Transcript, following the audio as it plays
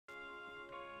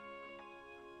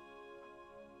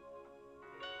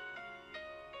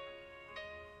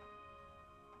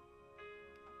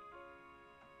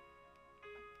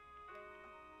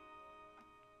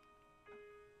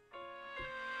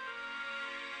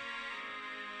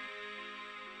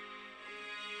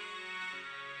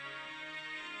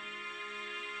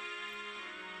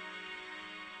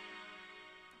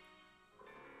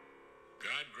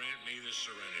me the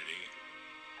serenity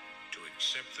to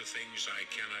accept the things I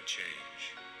cannot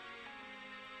change,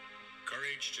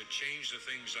 courage to change the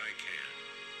things I can,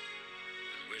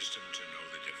 and wisdom to know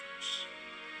the difference.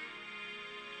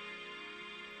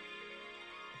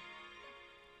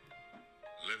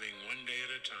 Living one day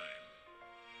at a time,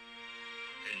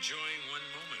 enjoying one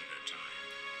moment at a time,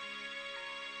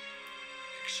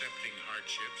 accepting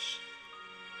hardships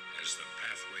as the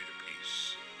pathway to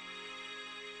peace,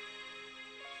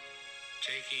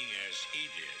 taking as he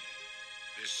did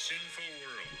this sinful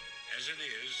world as it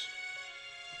is,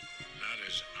 not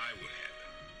as I would have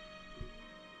it,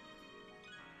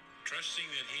 trusting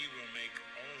that he will make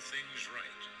all things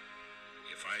right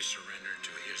if I surrender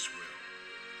to his will,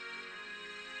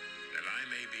 that I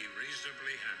may be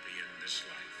reasonably happy in this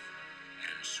life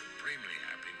and supremely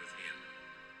happy with him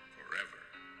forever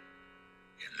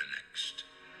in the next.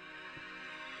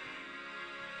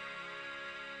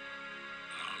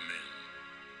 Amen.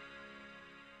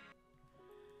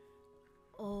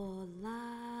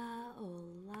 Olá,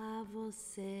 olá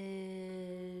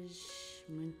vocês.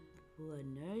 Muito boa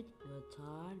noite, boa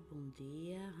tarde, bom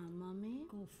dia, Hamami.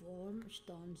 Conforme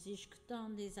estão nos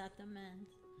escutando,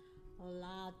 exatamente.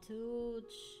 Olá a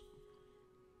todos,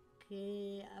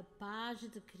 que a paz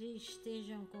de Cristo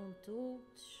estejam com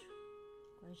todos,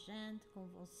 com a gente, com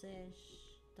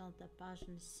vocês. Tanta paz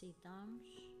necessitamos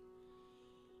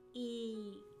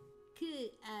e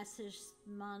que essas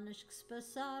semanas que se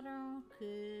passaram,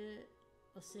 que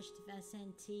vocês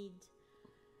tivessem tido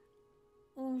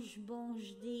uns bons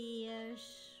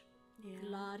dias.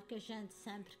 Claro que a gente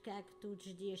sempre quer que todos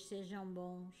os dias sejam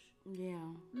bons,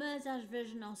 mas às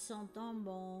vezes não são tão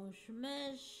bons,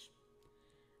 mas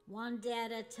one day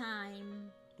at a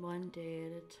time. One day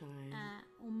at a time.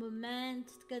 Um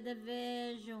momento de cada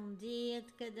vez, um dia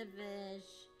de cada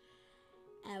vez,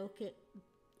 é o que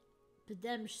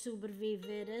podemos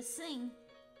sobreviver assim,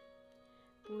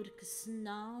 porque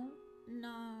senão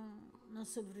não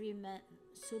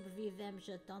sobrevivemos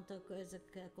a tanta coisa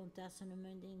que acontece no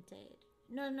mundo inteiro,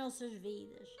 nas nossas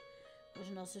vidas, com as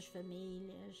nossas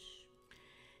famílias.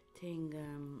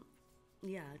 Tenho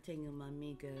uma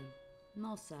amiga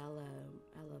nossa,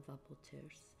 ela vai para o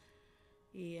terço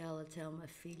e ela tem uma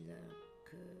filha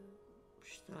que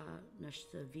está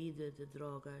nesta vida de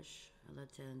drogas. Ela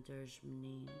tem 2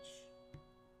 meninos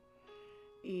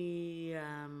e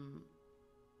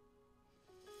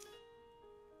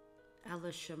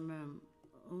ela chama-me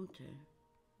ontem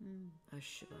a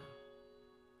chorar,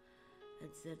 a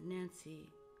dizer: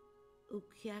 Nancy, o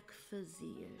que é que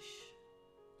fazias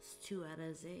se tu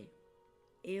eras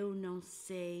eu não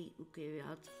sei o que eu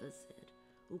ia te fazer,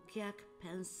 o que é que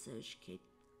pensas que...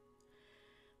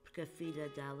 Porque a filha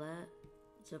dela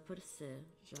desapareceu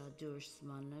já há 2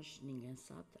 semanas, ninguém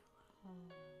sabe dela.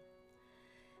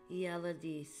 E ela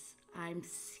disse: I'm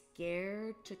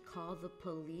scared to call the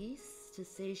police to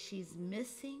say she's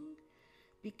missing,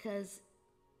 because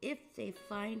if they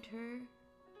find her,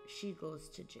 she goes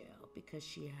to jail because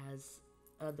she has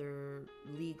other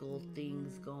legal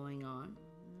things going on.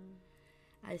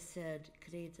 I said,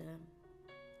 querida,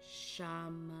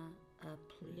 chama a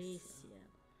polícia.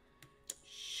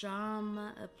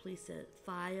 Chama a polícia.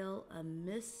 File a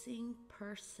missing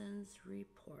persons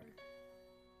report.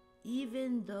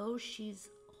 Even though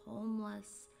she's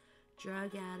homeless,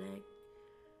 drug addict,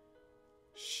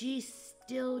 she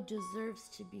still deserves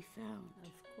to be found.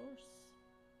 Of course.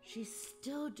 She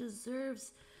still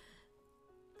deserves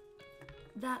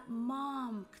that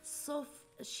mom.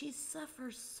 She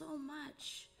suffers so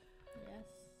much. Yes.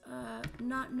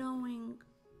 Not knowing,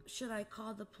 should I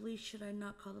call the police? Should I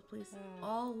not call the police?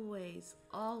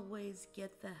 Always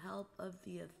get the help of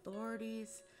the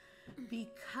authorities,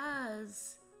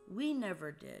 because we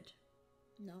never did.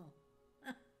 No.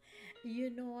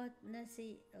 You know what,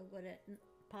 Nancy? Agora,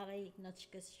 para aí que não te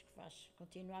esqueças que vais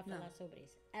continuar a falar sobre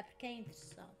isso. É porque é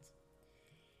interessante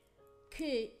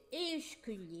que eu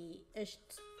escolhi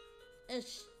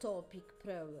este tópico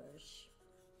para hoje,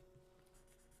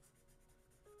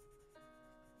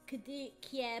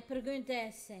 que é a pergunta é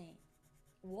assim: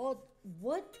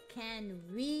 what can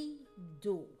we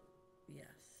do?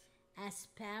 Yes. As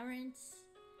parents,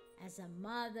 as a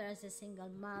mother, as a single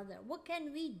mother, what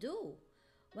can we do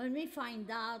when we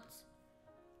find out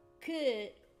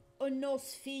que o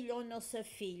nosso filho ou nossa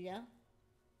filha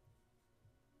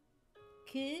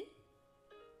que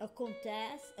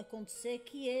aconteceu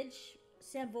que eles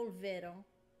se envolveram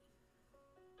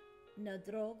na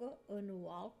droga ou no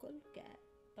álcool, que é,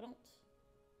 pronto.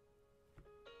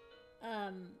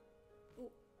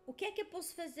 O que é que eu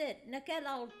posso fazer?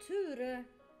 Naquela altura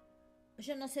eu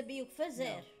já não sabia o que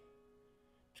fazer.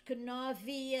 Porque porque não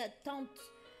havia tanto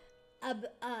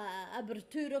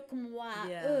abertura como há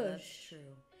Yeah, that's hoje.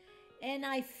 true. And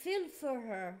I feel for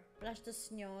her, para esta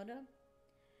senhora,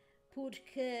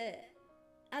 porque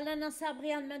ela não sabe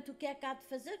realmente o que é que há de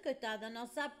fazer, coitada, não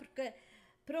sabe porque,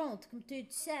 pronto, como tu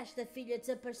disseste, a filha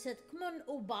desapareceu, como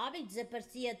o Bobby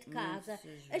desaparecia de casa,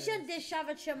 Muitas a gente vezes.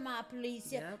 deixava de chamar a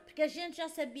polícia, Yep. porque a gente já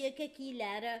sabia que aquilo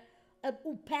era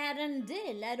o pattern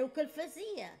dele, era o que ele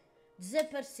fazia,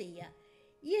 desaparecia.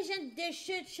 E a gente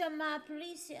deixou de chamar a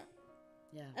polícia.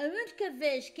 Yeah. A única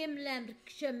vez que eu me lembro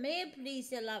que chamei a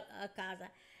polícia lá a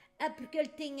casa é porque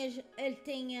ele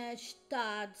tinha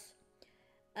estado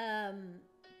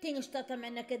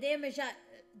também na cadeia, mas já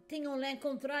tinham lá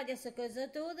encontrado essa coisa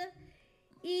toda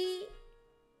e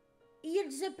ele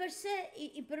desapareceu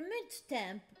e por muito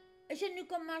tempo a gente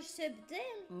nunca mais soube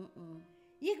dele.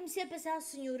 E eu comecei a pensar,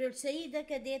 senhor, ele saiu da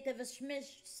cadeia, teve esses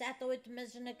meses, 7 ou 8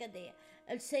 meses na cadeia,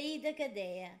 ele saiu da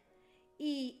cadeia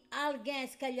e alguém,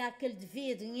 se calhar que ele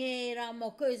devia dinheiro,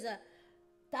 alguma coisa,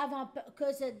 estava a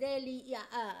coisa dele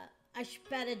à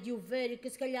espera de o ver e que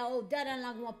se calhar ou deram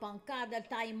alguma pancada, ele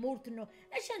está aí morto.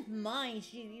 A gente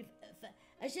mais,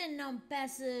 a gente não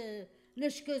pensa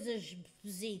nas coisas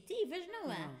positivas,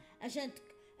 não é?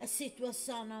 A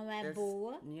situação não é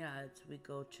boa. Yeah, we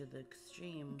go to the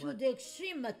extreme. Tudo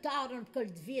extreme, mataram porque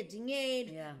ele devia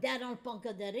dinheiro, Yeah. deram-lhe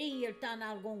pancadaria, ele está em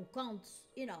algum canto,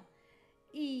 you know.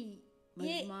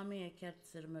 Mas, mami, eu quero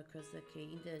dizer uma coisa que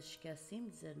ainda esqueci de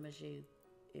dizer, mas eu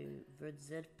vou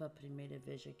dizer para a primeira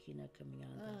vez aqui na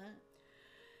caminhada.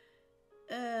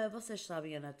 Vocês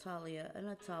sabem a Natália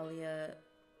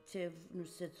teve no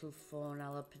seu telefone,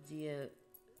 ela pedia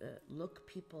look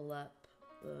people up,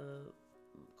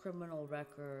 criminal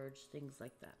records, things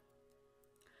like that.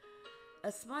 A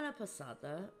semana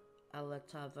passada, ela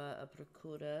estava à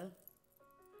procura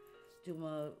de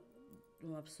uma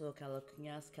pessoa que ela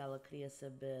conhece, que ela queria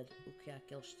saber o que é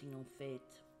que eles tinham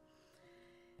feito.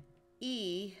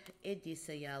 E eu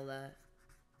disse a ela,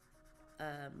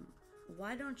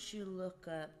 why don't you look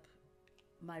up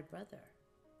my brother?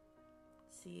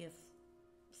 See if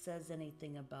it says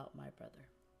anything about my brother.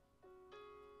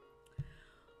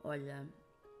 Olha,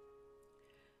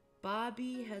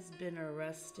 Bobby has been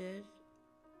arrested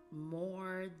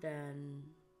more than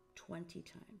 20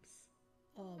 times.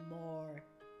 Or more.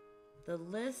 The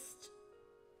list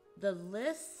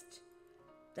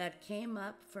that came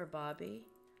up for Bobby,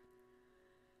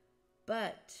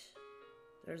 but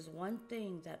there's one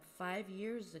thing that 5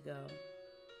 years ago,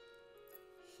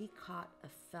 he caught a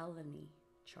felony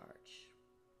charge.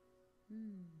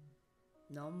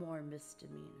 No more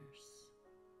misdemeanors.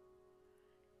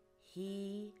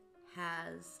 He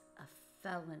has a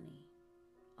felony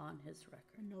on his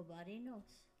record. Nobody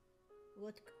knows.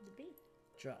 What could it be?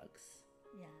 Drugs.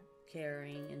 Yeah.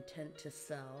 Carrying, intent to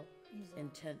sell,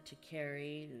 intent to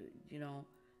carry, you know,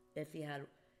 if he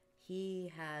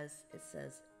has, it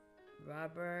says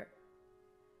Robert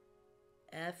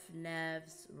F.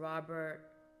 Neves, Robert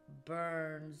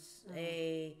Burns,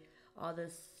 all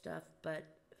this stuff, but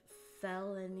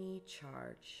felony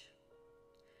charge.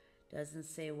 Doesn't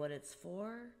say what it's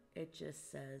for, it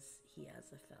just says he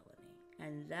has a felony.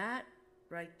 And that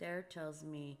right there tells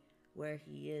me where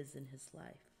he is in his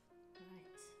life.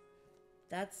 Right.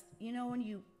 That's, you know, when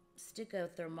you stick a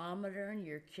thermometer in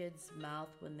your kid's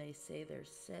mouth when they say they're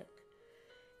sick,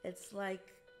 it's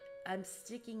like I'm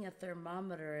sticking a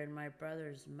thermometer in my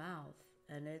brother's mouth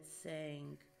and it's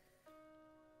saying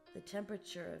the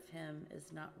temperature of him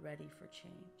is not ready for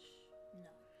change. No.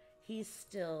 He's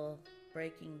still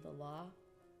breaking the law.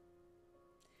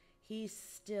 He's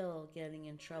still getting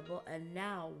in trouble, and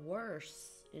now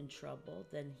worse in trouble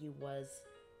than he was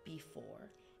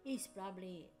before. He's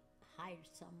probably hiding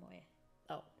somewhere.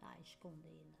 Oh, Está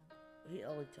escondido.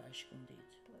 ele está escondido.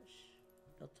 Pois.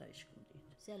 Ele está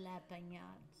escondido. Se ele é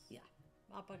apanhado, Yeah.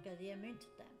 vai para a cadeia há muito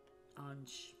tempo.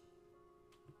 Anos.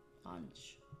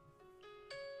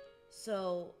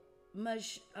 So,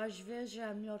 mas às vezes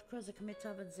a melhor coisa, como eu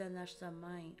estava dizendo esta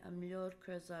mãe, a melhor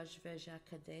coisa às vezes é a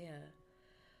cadeia,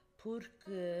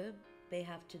 porque they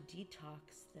have to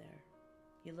detox there.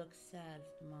 You look sad,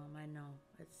 Mom, I know.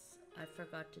 I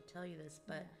forgot to tell you this,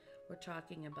 but we're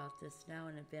talking about this now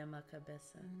and it veio à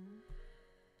cabeça.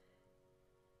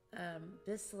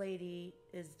 This lady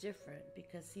is different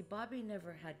because, see, Bobby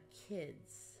never had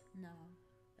kids. No.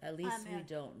 At least we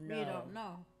don't know. We don't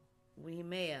know. We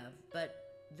may have, but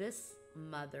this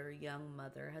mother, young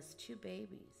mother, has 2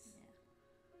 babies. Yeah.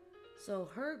 So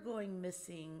her going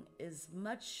missing is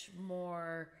much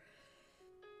more,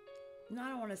 I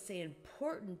don't want to say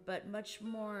important, but much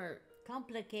more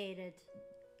Complicated.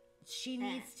 she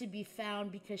needs to be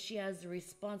found because she has the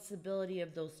responsibility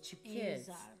of those two kids.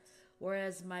 Exato.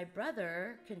 Whereas my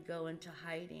brother can go into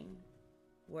hiding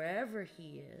wherever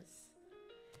he is.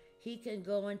 He can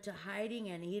go into hiding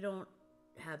and he don't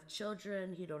have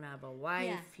children, he don't have a wife,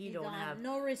 Yeah, he he don't don't have have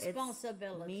no it's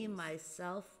responsibilities. me,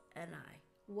 myself, and I.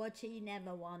 What he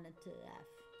never wanted to have.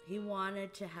 He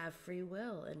wanted to have free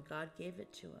will and God gave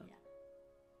it to him. Yeah.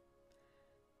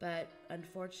 But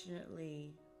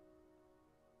unfortunately,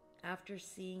 after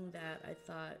seeing that, I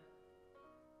thought,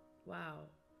 wow.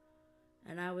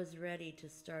 And I was ready to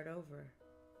start over.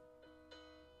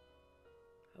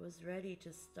 I was ready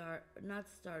to not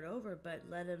start over, but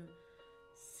let him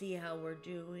see how we're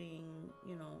doing,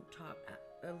 talk,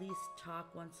 at least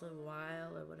talk once in a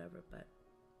while or whatever, but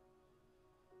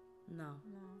no.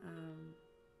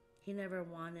 He never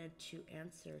wanted to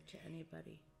answer to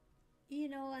anybody. You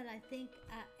know what? I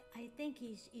think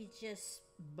he just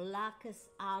blocked us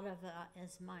out of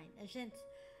his mind. A gente,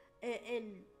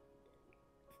 ele,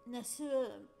 na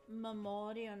sua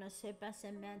memória ou no seu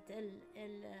pensamento, ele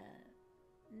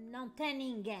não tem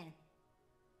ninguém.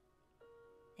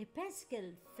 Eu penso que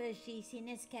ele fez isso e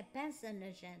nem sequer pensa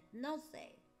na gente. Não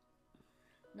sei.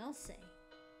 Não sei.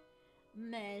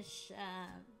 Mas,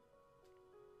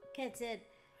 quer dizer,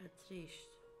 É triste.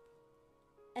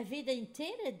 a vida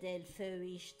inteira dele foi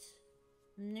isto.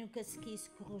 Nunca se quis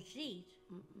corrigir.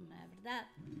 Não é verdade?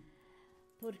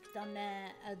 Porque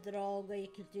também a droga e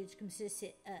aquilo tudo começou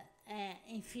a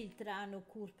infiltrar no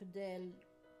corpo dele.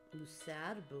 No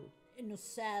cérebro. No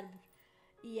cérebro.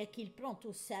 E aquilo, pronto,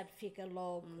 o cérebro fica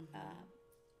logo.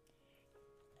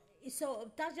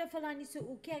 Estás a falar nisso,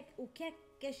 o que é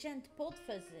que a gente pode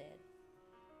fazer?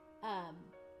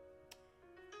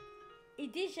 E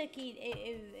diz aqui,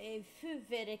 eu fui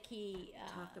ver aqui.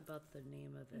 Talk about the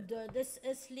name of it.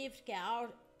 Esse livro que é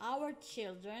Our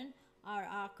Children Are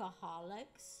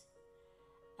Alcoholics.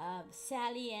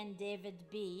 Sally and David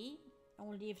B. É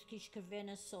um livro que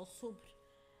escreveram só sobre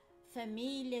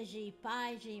famílias e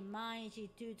pais e mães e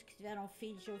tudo que tiveram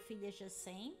filhos ou filhas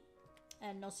assim.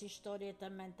 A nossa história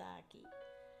também está aqui.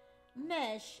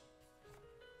 Mas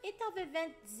eu estava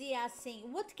vendo que dizia assim: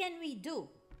 What can we do?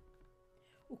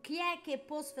 O que é que eu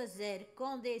posso fazer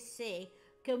quando eu sei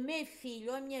que o meu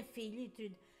filho ou a minha filha e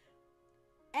tudo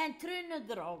entrou na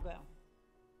droga?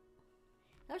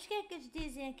 Sabes o que é que eles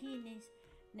dizem aqui,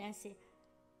 Nancy?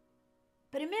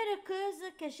 Primeira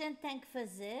coisa que a gente tem que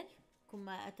fazer, como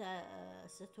a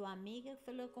tua amiga que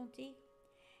falou contigo,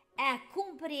 é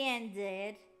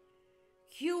compreender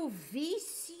que o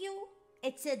vício,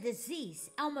 it's a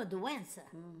disease, é uma doença.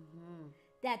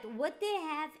 That what they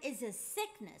have is a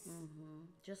sickness.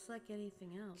 Just like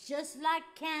anything else. Just like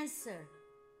cancer.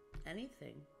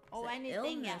 Anything. Or It's an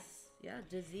anything illness. else. Yeah,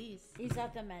 disease.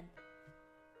 Exatamente.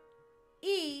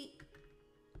 E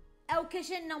é o que a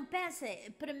gente não pensa,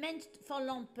 pelo menos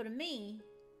falando por mim,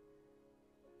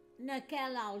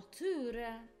 naquela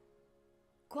altura,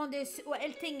 quando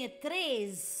ele tinha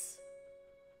 13,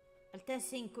 ele tem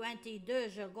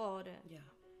 52 agora,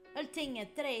 Yeah. ele tinha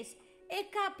 13, eu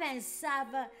cá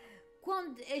pensava,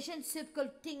 quando a gente sabe que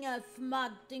ele tinha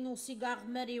fumado, tinha um cigarro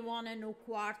de marihuana no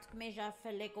quarto, como eu já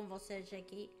falei com vocês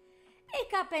aqui, eu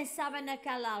cá pensava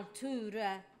naquela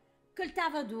altura que ele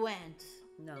estava doente.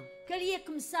 No. Que ele ia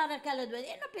começar aquela doença.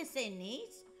 Eu não pensei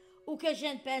nisso. O que a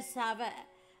gente pensava,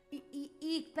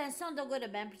 e pensando agora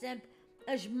bem, por exemplo,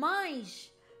 as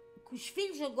mães, que os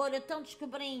filhos agora estão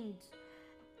descobrindo,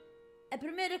 a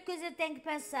primeira coisa que tem que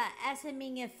pensar, essa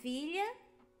minha filha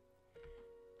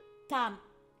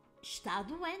está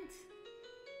doente.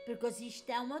 Porque isto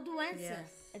é uma doença.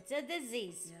 Yes. It's a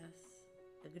disease. Yes.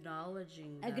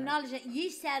 Acknowledging that.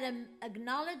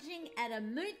 Acknowledging era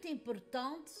muito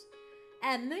importante.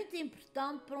 É muito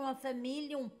importante para uma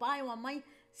família, um pai, uma mãe,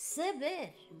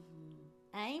 saber.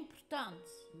 É importante.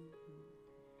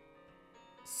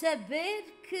 Saber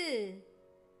que,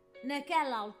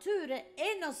 naquela altura,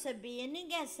 eu não sabia,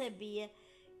 ninguém sabia,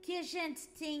 que a gente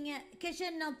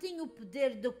não tinha o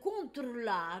poder de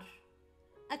controlar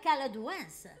aquela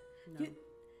doença.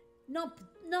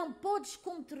 Não podes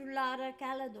controlar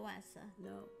aquela doença.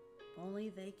 No.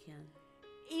 Only they can.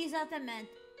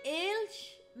 Exatamente.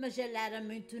 Mas ele era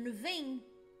muito novinho.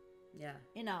 Yeah.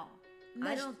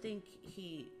 Mas, I don't think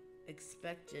he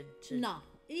expected to. não.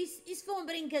 Isso foi uma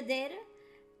brincadeira.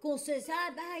 Com vocês,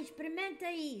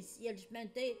 experimenta isso. E ele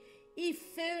experimentou e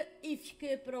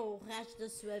ficou para o resto da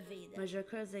sua vida. Mas a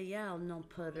coisa é, ele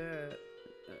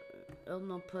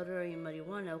não parou em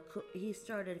marihuana. He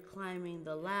started climbing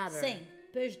the ladder. Sim.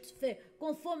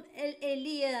 Conforme ele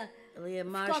ia Ele ia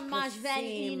mais ficando mais para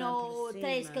velho, cima, para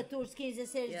 13, cima. 14, 15,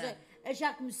 16, Yeah.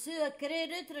 já começou a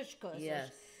querer outras coisas.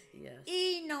 Yes.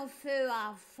 E não foi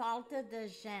a falta da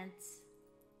gente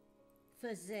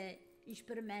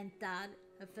experimentar,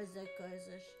 a fazer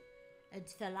coisas, a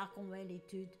de falar com ele e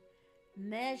tudo.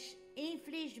 Mas,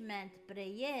 infelizmente, para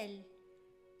ele,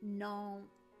 não...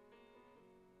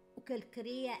 O que ele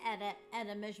queria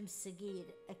era mesmo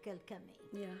seguir aquele caminho.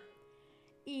 Yeah.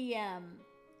 E,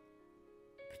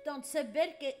 portanto,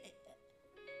 saber que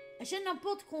a gente não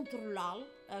pode controlá-lo,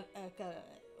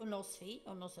 o nosso filho,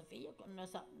 a nossa filha,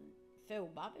 foi o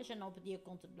baba, a gente não podia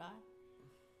controlar.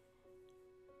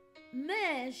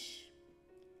 Mas,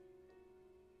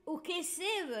 o que é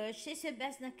seu, se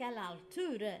soubesse naquela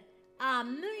altura, há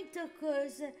muita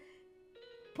coisa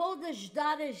que pode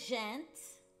ajudar a gente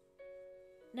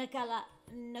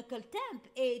naquele tempo.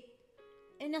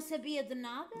 Eu não sabia de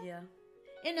nada. Yeah.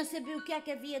 Eu não sabia o que é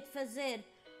que havia de fazer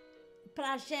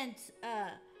para a gente,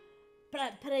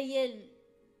 para ele,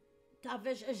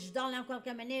 talvez ajudá-lo de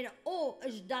qualquer maneira, ou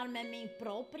ajudar-me a mim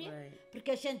própria, Right.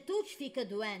 porque a gente todos fica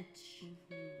doentes.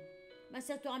 Mas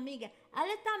a tua amiga,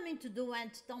 ela está muito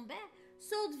doente também,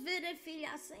 só de ver a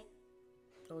filha assim.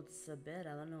 Ou de saber,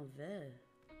 ela não vê.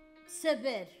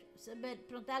 Saber,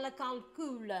 pronto, ela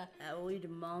calcula. O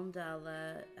irmão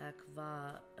dela é que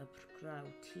vai a procurar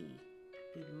o T.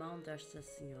 O irmão desta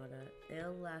senhora,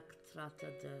 ele é que trata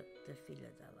da filha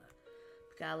dela.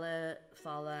 Porque ela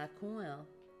fala com ele.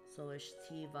 Só este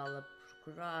T vai lá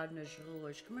procurar nas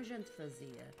ruas, como a gente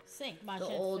fazia. Sim, mas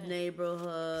The old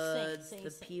neighborhoods, sim, the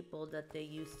sim. people that they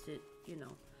used to,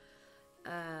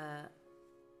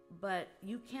 But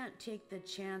you can't take the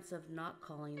chance of not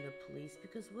calling the police,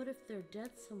 because what if they're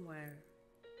dead somewhere?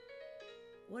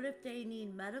 What if they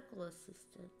need medical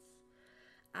assistance?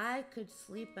 I could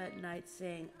sleep at night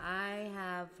saying, I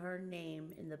have her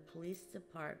name in the police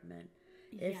department.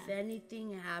 If Yeah.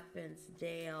 anything happens,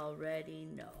 they already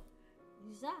know.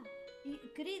 Exato. E,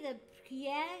 querida,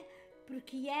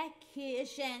 porque é que a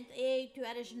gente, e tu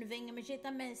eras novinha, mas eu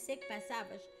também sei que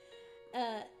pensavas,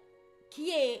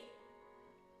 que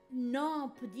não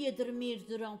podia dormir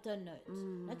durante a noite.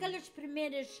 Aquelas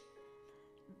primeiras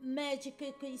meses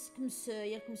que isso começou,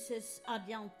 e começou-se a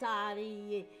adiantar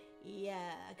e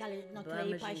aquela não queria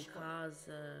ir Problemas para a em escola.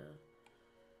 casa.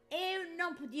 Eu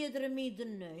não podia dormir de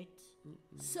noite,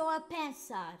 só a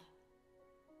pensar,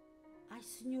 ai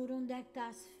senhor, onde é que está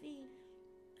esse filho?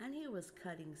 And he was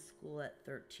cutting school at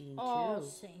 13 Oh, too.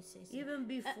 sim. Even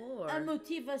before. A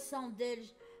motivação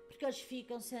deles, porque eles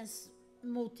ficam sem se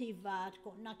motivar,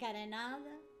 não querem nada.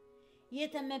 E eu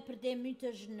também perdi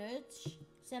muitas noites,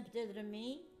 sem poder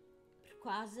dormir, por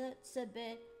causa de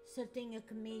saber se ele tinha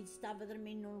comido, se estava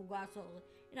dormindo num lugar só.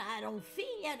 Não, era um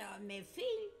filho, era o meu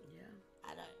filho,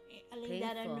 Yeah. ele ainda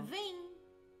era Painful. novinho,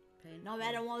 Painful. não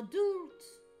era um adulto.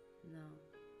 No.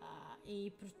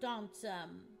 E portanto,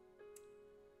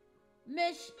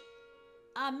 mas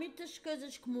há muitas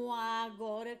coisas como há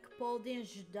agora que podem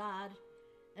ajudar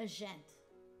a gente.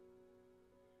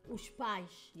 Os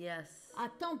pais. Yes. Há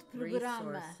tanto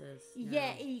programa. Resources, E,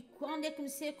 yeah. e quando eu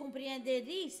comecei a compreender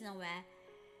isso, não é?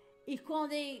 E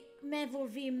quando eu me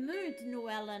envolvi muito no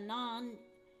Al-Anon,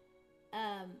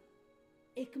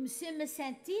 eu comecei-me a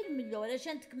sentir melhor. A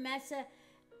gente começa...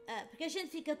 porque a gente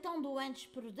fica tão doentes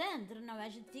por dentro, não é? A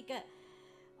gente fica...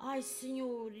 Ai,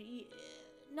 Senhor,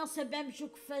 não sabemos o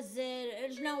que fazer.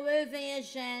 Eles não ouvem a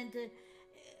gente.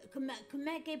 Como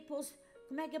é que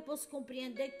eu posso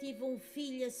compreender que tive um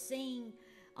filho assim,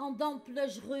 andando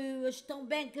pelas ruas, tão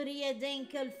bem criadinho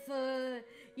que ele foi,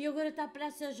 e agora está por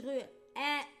essas ruas?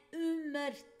 É um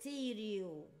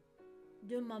martírio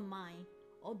de uma mãe,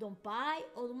 ou de um pai,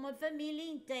 ou de uma família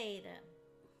inteira.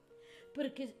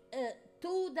 Porque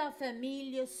toda a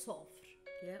família sofre.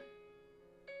 Yep.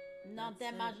 Não That's tem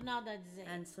it. mais nada a dizer.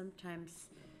 And sometimes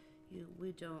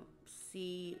we don't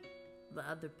see the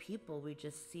other people, we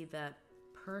just see that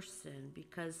person,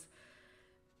 because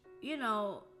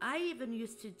I even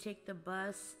used to take the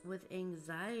bus with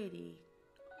anxiety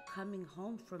coming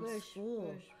home from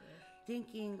school,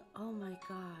 thinking, oh my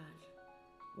God,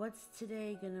 what's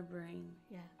today gonna bring?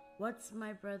 Yeah. What's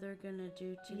my brother gonna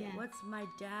do today? Yeah. What's my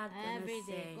dad gonna Every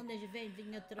day. say? Quando a gente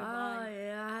vinha do Oh trabalho.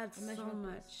 yeah, I had A mesma so coisa.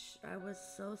 much. I was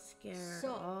so scared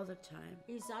So- all the time.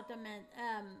 Exatamente.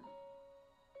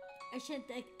 A gente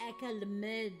tem aquele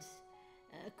medo,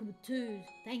 como tu,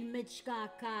 tenho medo de chegar a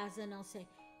casa, não sei.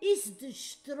 Isso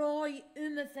destrói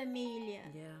uma família.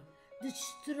 Yeah.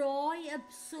 Destrói a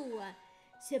pessoa.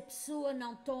 Se a pessoa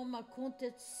não toma conta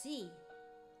de si.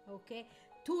 Ok?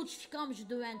 Todos ficamos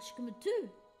doentes como tu.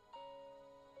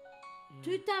 Tu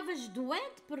estavas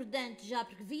doente por dentro já,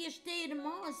 porque vias teu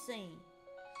irmão assim.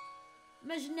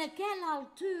 Mas naquela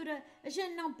altura a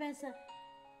gente não pensa.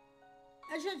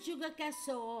 A gente julga que é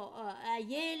só a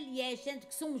ele e a gente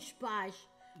que são os pais.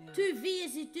 Tu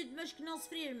vias e tudo, mas que não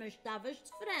sofrias, mas estavas de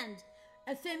frente.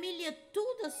 A família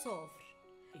toda sofre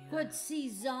com a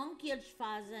decisão que eles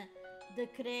fazem de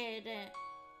querer,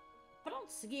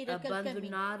 pronto, seguir aquele caminho.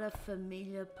 Abandonar a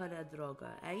família para a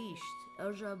droga. É isto.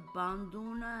 Eles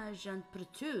abandonam a gente para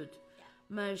tudo.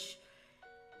 Mas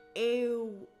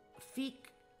eu fico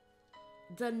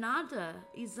danada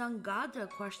e zangada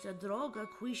com esta droga,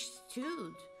 com isto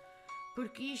tudo.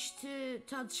 Porque isto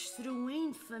está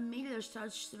destruindo famílias, está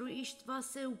destruindo. Isto vai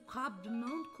ser o cabo do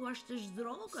mundo com estas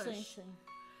drogas. Sim, sim.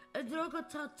 A droga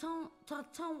está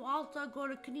tão alta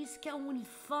agora que nem sequer um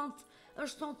elefante.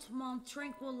 Eles estão tomando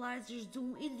tranquilizers de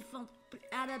um elefante.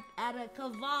 Era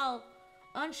cavalo.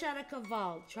 Antes era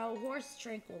cavalo, já o horse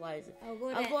tranquilizer.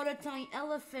 Agora tem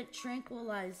elephant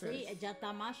tranquilizers. Sim, já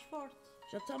está mais forte.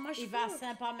 Já está mais E forte. vai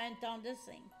sempre aumentando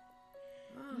assim.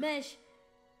 Mas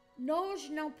nós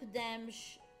não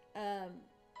podemos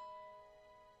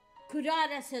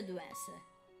curar essa doença.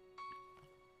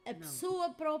 A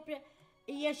pessoa própria.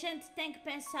 E a gente tem que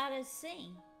pensar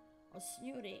assim.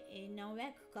 Senhor, e não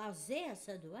é que causei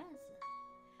essa doença?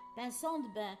 Pensando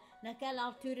bem, naquela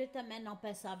altura também não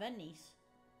pensava nisso.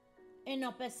 Eu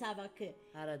não pensava que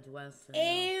Era doença.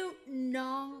 eu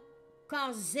não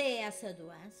causei essa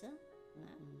doença.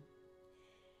 Não.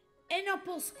 Eu não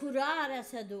posso curar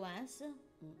essa doença.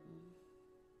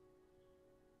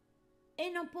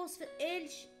 Eu não posso.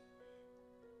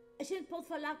 A gente pode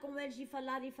falar com eles e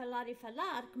falar,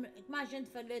 como a gente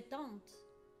falou tanto.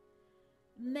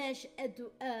 Mas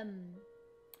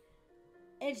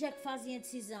eles é que fazem a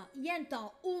decisão. E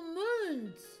então, o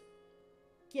mundo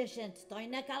que a gente tem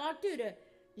naquela altura,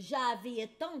 já havia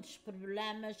tantos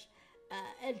problemas.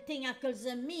 Ele tinha aqueles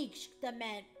amigos que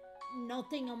também não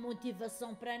tinham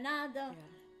motivação para nada,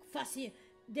 que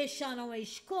deixaram a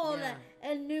escola.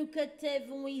 Ele nunca teve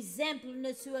um exemplo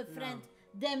na sua frente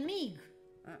de amigo.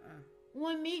 Um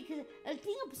amigo, ele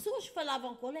tinha pessoas que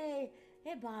falavam com ele,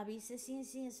 Babi, isso assim,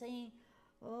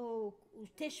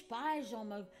 os teus pais,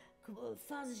 que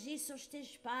fazes isso aos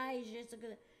teus pais,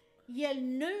 e ele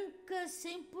nunca se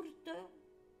importou.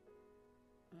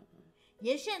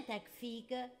 E a gente é que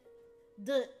fica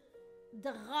de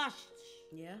rastros.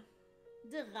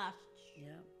 De rastros.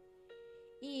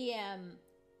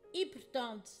 E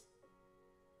portanto,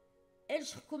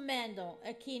 eles recomendam,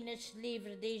 aqui neste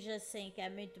livro diz assim, que é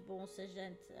muito bom se a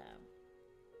gente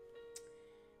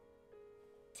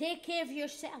take care of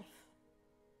yourself.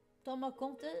 Toma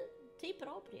conta de ti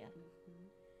própria.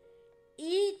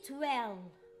 Eat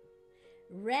well.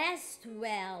 Rest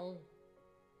well.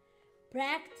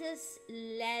 Practice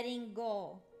letting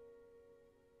go.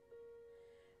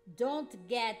 Don't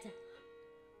get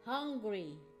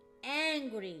hungry,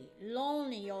 angry,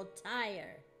 lonely or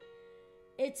tired.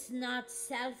 It's not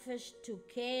selfish to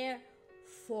care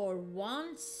for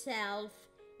oneself.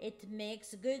 It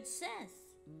makes good sense.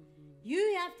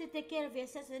 You have to take care of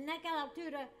yourself. Naquela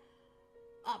altura,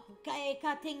 porque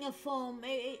cá tinha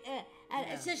fome.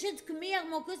 Se a gente comia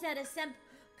alguma coisa, era sempre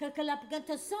com aquela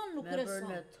apegantação no coração.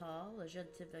 Natal, a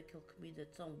gente teve aquela comida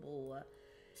tão boa.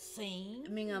 Sim.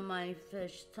 Minha mãe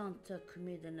fez tanta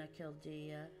comida naquele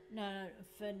dia. Não,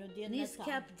 foi no dia de Nem Natal.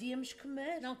 sequer podíamos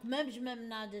comer. Não comemos mesmo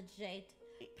nada de jeito.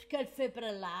 Porque ele foi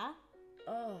para lá.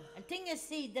 Ele tinha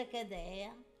saído da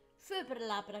cadeia. Foi para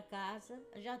lá para casa.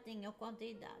 Já tinha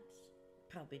quantidades.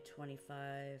 Probably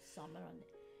 25. Somewhere on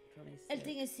there. 26. Ele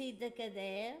tinha saído da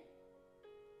cadeia.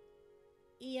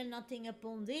 E ele não tinha para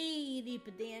onde ir. E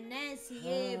pedia a Nancy.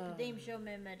 E pedimos ao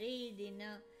meu marido. E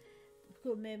não. Porque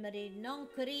o meu marido não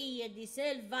queria. Disse,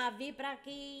 ele vai vir para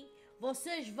aqui.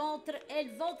 Vocês vão...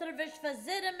 Ele vai outra vez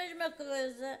fazer a mesma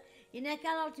coisa. E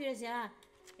naquela altura dizia...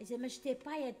 mas teu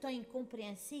pai é tão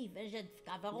incompreensível. A gente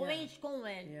ficava ruins com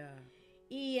ele.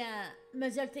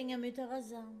 Mas ele tinha muita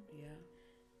razão.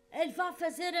 Ele vai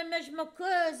fazer a mesma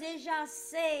coisa, eu já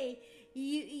sei.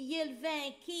 E ele vem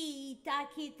aqui e está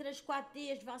aqui 3, 4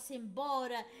 dias, vai-se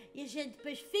embora. E a gente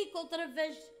depois fica outra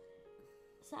vez,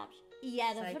 sabes? E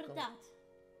era verdade.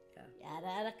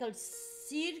 Era aquele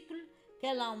círculo que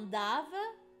ele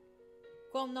andava.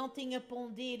 Como não tinha para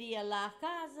onde ir, ia lá à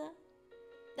casa.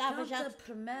 Tanta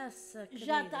promessa, querida.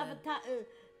 Já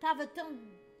estava tão...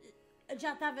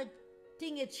 Já estava...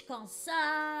 Tinha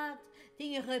descansado,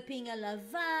 tinha roupinha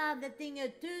lavada, tinha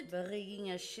tudo.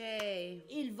 Barriguinha cheia.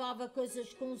 E levava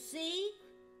coisas consigo.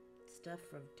 Stuff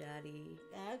from daddy.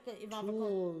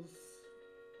 Tools.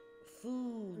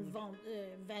 Food.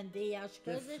 Vendia as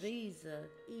coisas. The freezer.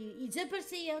 E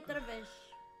desaparecia outra vez.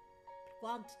 Por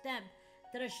quanto tempo?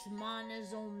 3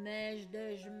 semanas, 1 mês,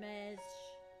 2 meses.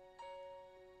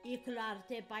 E claro,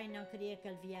 até pai não queria que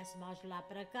ele viesse mais lá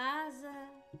para casa,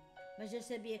 mas eu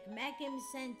sabia como é que eu me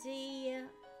sentia.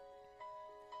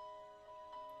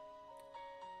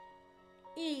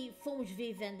 E fomos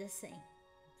vivendo assim.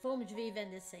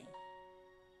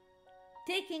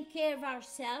 Taking care of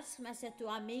ourselves, começa a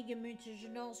tua amiga, muitos de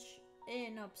nós,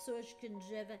 pessoas que nos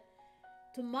devem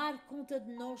tomar conta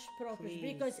de nós próprios,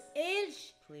 porque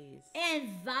eles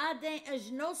invadem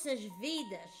as nossas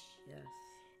vidas. Yes.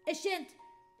 A gente,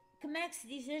 como é que se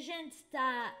diz? A gente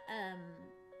está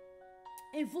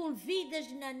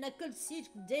envolvidas naquele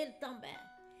círculo dele também.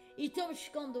 E estamos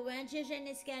ficando doentes e a gente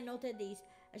nem sequer nota disso.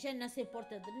 A gente não se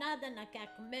importa de nada, não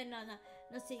quer comer,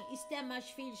 não sei. E se tem mais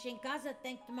filhos em casa,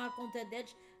 tem que tomar conta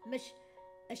deles, mas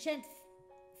a gente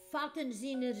falta-nos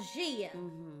energia.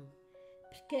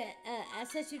 Porque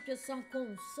essa situação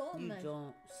consome. You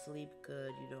don't sleep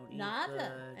good, you don't eat Nada.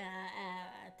 good.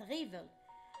 É terrível.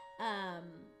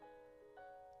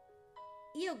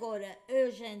 E agora,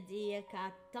 hoje em dia, que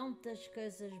há tantas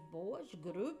coisas boas,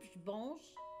 grupos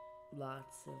bons,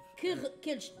 Lots of que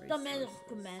eles também resources.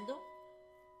 recomendam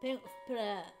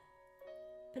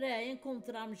para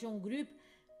encontrarmos um grupo.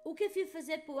 O que eu fui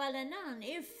fazer para o Alanan?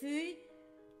 Eu fui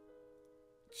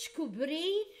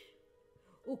descobrir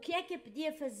o que é que eu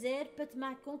podia fazer para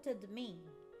tomar conta de mim.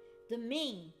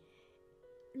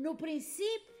 No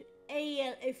princípio,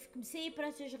 eu comecei a ir para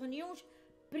essas reuniões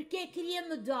porque eu queria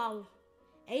mudá-lo.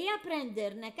 Eu ia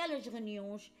aprender naquelas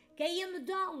reuniões que eu ia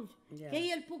mudá-lo. Yeah. Que eu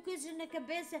ia lhe pôr coisas na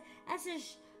cabeça.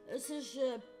 Esses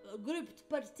grupos de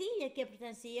partilha que eu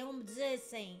pertencia iam me dizer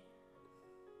assim: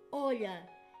 olha,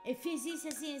 eu fiz isso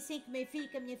assim com meu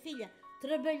filho, com a minha filha.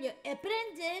 Trabalho,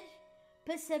 aprender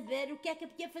para saber o que é que eu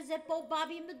podia fazer para o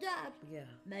Bobby mudar.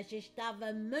 Yeah. Mas eu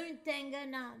estava muito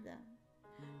enganada.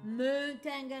 Muito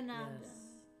enganada.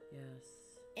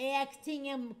 Yes. É que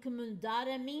tinha que mudar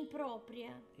a mim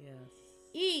própria. Yes.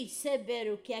 E saber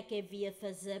o que é que havia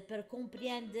fazer para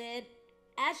compreender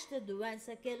esta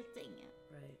doença que ele tinha.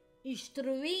 Right.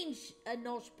 Instruir-nos a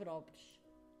nós próprios.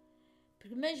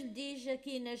 Porque mesmo diz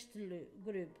aqui neste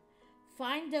grupo: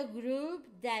 find a group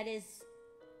that is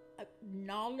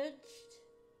acknowledged.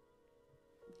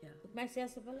 Yeah. Como é que é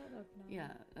essa palavra?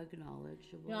 Yeah.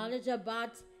 Acknowledgeable. Knowledge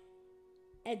about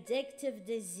addictive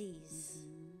disease.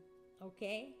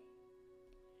 Ok?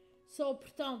 So,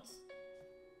 portanto,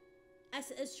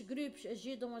 esses grupos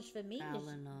ajudam as famílias.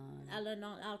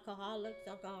 Al-Anon. Alcoholics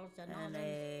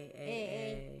Anonymous.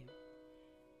 AA.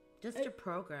 Just a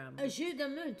program. Ajuda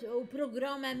muito. O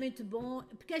programa é muito bom.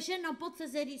 Porque a gente não pode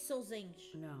fazer isso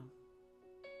sozinhos. No.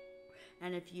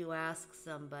 And if you ask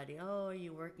somebody, oh, are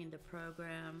you working the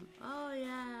program? Oh,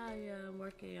 yeah, I'm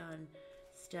working on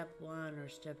step 1 or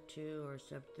step 2 or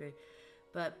step 3.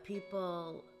 But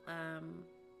people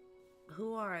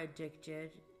who are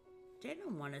addicted, they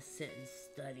don't want to sit and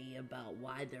study about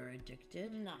why they're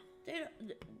addicted. No.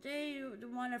 They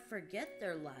want to forget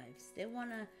their lives. They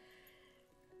want to...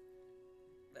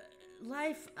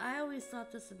 Life, I always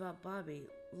thought this about Bobby.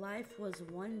 Life was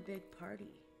one big party.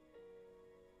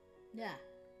 Yeah.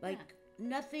 Like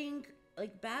nothing,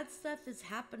 like bad stuff is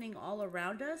happening all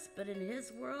around us, but in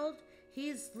his world,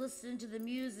 he's listening to the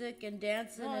music and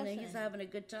dancing and he's having a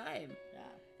good time.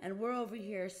 Yeah. And we're over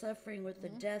here suffering with the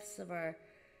deaths of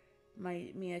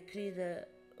minha querida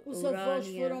Os avós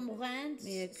Urânia, foram morrendo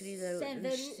minha querida sem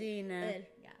ver Cristina. ele.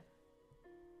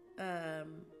 Yeah.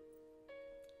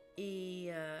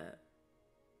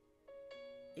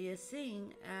 E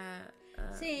assim,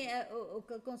 Sim,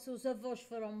 os avós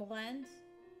foram morrendo,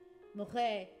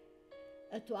 morrer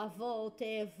a tua avó, o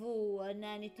teu avô, a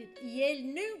nana e tudo, e ele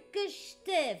nunca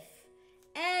esteve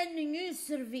em nenhum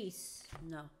serviço.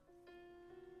 não.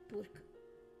 Porque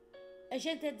a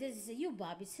gente diz assim: e o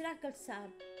Bobby, será que ele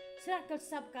sabe? Será que ele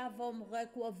sabe que a avó morreu,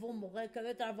 que o avô morreu, que a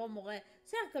outra avó morreu?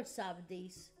 Será que ele sabe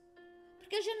disso?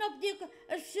 Porque a gente não podia...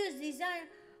 As pessoas dizem: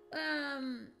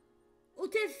 o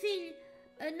teu filho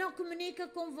não comunica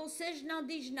com vocês, não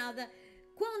diz nada.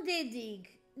 Quando eu digo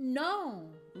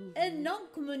não, ele não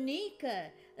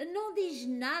comunica, ele não diz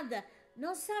nada,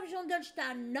 não sabes onde ele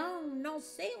está, não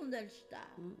sei onde ele está.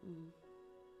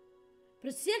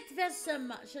 Porque se ele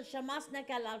se chamasse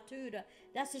naquela altura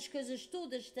dessas coisas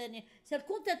todas, se ele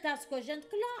contatasse com a gente,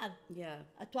 claro, Yeah.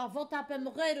 a tua avó está para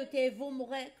morrer, o teu avô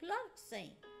morrer, claro que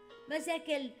sim. Mas é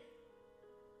que ele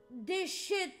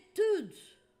deixou tudo.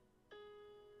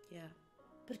 Yeah.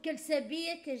 Porque ele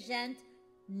sabia que a gente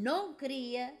não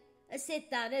queria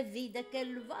aceitar a vida que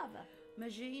ele levava.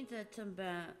 Mas ainda também,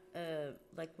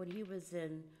 like when he was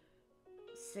in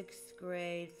 6th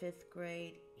grade, 5th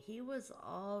grade, he was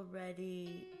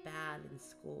already bad in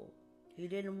school. He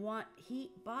didn't want,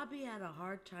 Bobby had a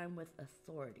hard time with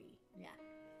authority. Yeah.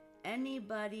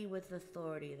 Anybody with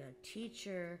authority, the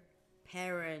teacher,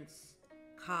 parents,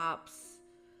 cops,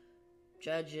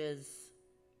 judges,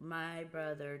 my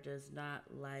brother does not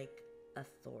like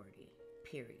authority,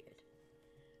 period.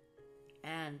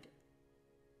 And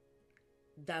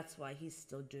that's why he's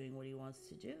still doing what he wants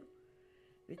to do.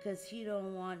 Because he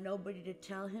don't want nobody to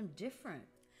tell him different.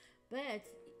 But,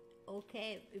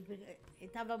 ok, eu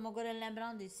estava-me agora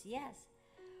lembrando disso, yes.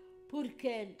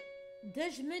 Porque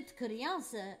desde muito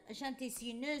criança a gente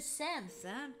ensinou sempre.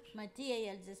 Minha tia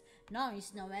ia dizer, não,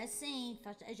 isso não é assim.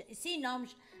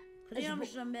 Ensinamos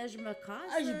Criamos na mesma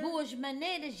casa. as boas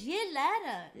maneiras. E ele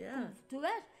era. Yeah. Tu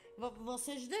és,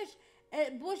 vocês dois.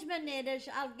 Boas maneiras,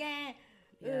 alguém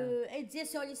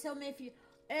dizia-se, olha, isso é o meu filho.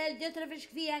 Ele, de outra vez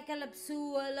que via aquela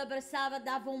pessoa, ele abraçava,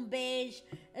 dava um beijo.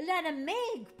 Ele era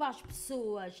meigo para as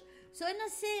pessoas. Só eu não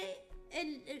sei,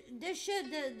 ele deixou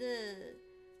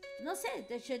não sei,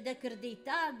 deixou de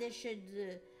acreditar, deixou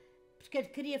de... Porque ele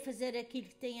queria fazer aquilo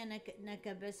que tinha na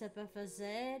cabeça para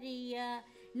fazer e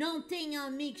não tinha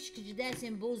amigos que lhe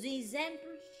dessem bons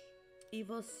exemplos. E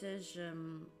vocês,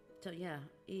 so yeah,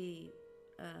 I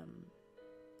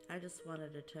just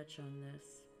wanted to touch on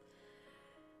this.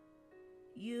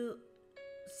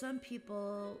 Some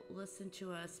people listen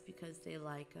to us because they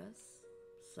like us.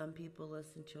 Some people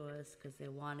listen to us because they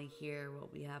want to hear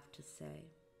what we have to say.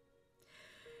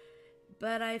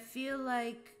 But I feel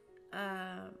like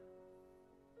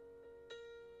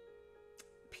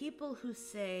people who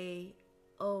say,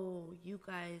 oh, you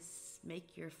guys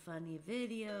make your funny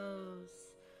videos,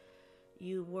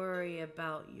 you worry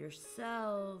about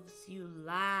yourselves, you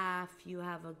laugh, you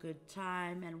have a good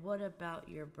time, and what about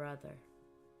your brother?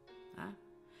 Huh?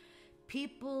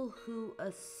 People who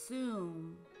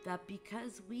assume that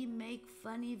because we make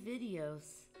funny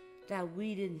videos that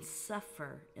we didn't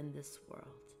suffer in this world.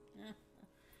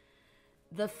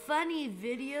 The funny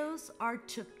videos are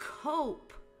to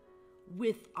cope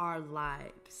with our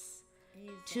lives,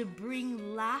 to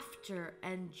bring laughter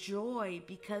and joy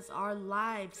because our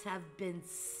lives have been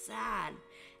sad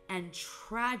and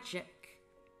tragic.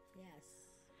 Yes.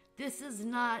 This is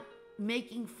not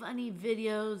making funny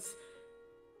videos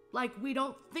like we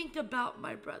don't think about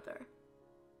my brother,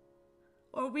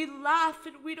 or we laugh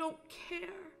and we don't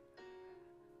care.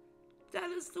 That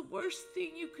is the worst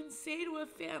thing you can say to a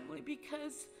family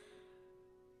because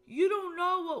you don't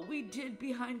know what we did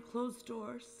behind closed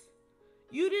doors.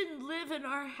 You didn't live in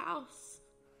our house.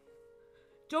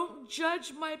 Don't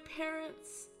judge my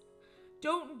parents.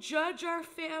 Don't judge our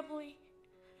family.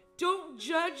 Don't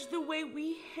judge the way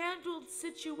we handled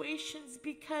situations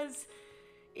because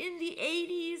in the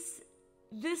 80s,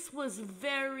 this was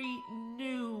very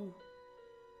new.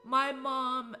 My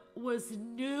mom was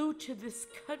new to this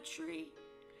country.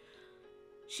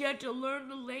 She had to learn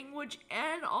the language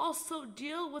and also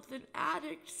deal with an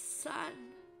addict son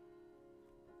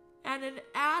and an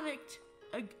addict,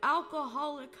 an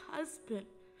alcoholic husband.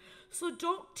 So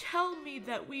don't tell me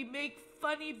that we make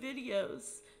funny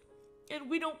videos and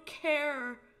we don't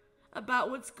care about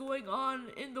what's going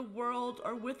on in the world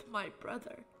or with my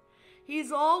brother.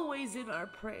 He's always in our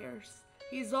prayers.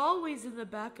 He's always in the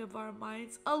back of our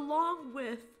minds, along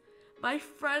with my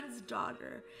friend's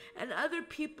daughter and other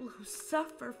people who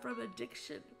suffer from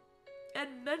addiction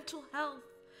and mental health.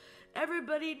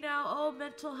 Everybody now, oh,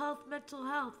 mental health, mental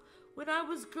health. When I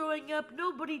was growing up,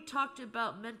 nobody talked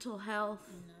about mental health.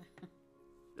 No.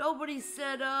 Nobody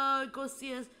said, oh, go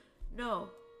see us. No.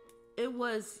 It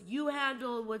was, you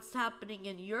handle what's happening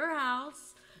in your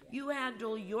house. You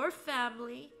handle your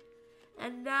family.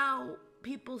 And now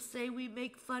people say we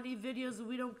make funny videos and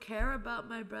we don't care about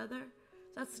my brother.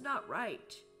 That's not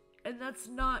right. And that's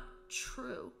not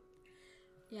true.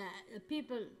 Yeah,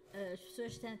 people, as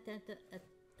pessoas têm tanta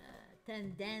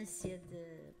tendência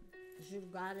de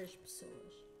julgar as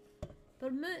pessoas.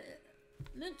 Por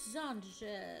muitos anos,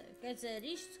 quer dizer,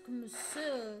 isto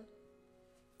começou...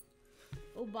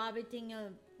 O Bobby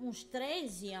tinha uns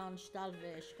 13 anos,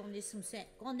 talvez,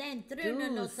 quando entrou na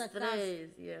nossa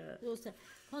casa. Yeah.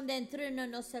 Quando entrou na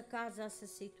nossa casa essa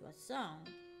situação,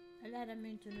 ele era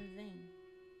muito novinho.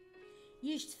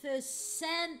 E isto foi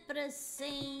sempre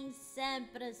assim,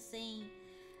 sempre assim.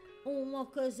 Uma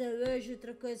coisa hoje,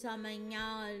 outra coisa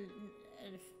amanhã.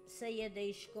 Ele saía da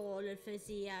escola, ele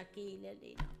fazia aquilo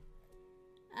ali.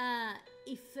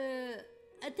 E foi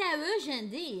até hoje em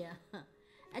dia.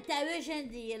 Até hoje em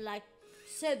dia, like,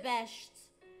 soubeste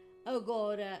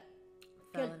agora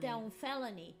que ele tem um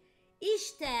felony.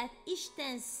 Isto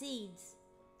tem sido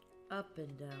Up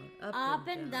and down. Up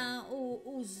and down.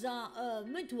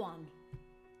 Muito on.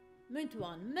 Muito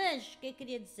on. Mas, o que eu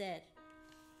queria dizer?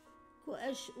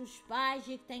 Os pais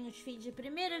e que têm os filhos, a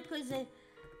primeira coisa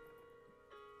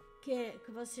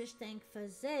que vocês têm que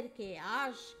fazer, que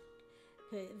acho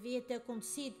que devia ter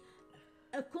acontecido,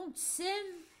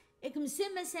 aconteceu-me, eu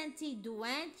comecei-me a sentir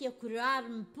doente e a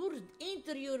curar-me,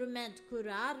 interiormente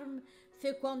curar-me,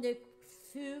 foi quando eu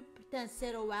fui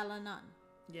pertencer ao Al-Anon.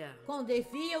 Yeah. Quando eu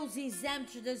via os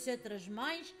exemplos das outras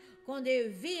mães, quando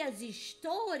eu via as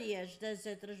histórias das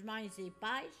outras mães e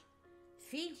pais,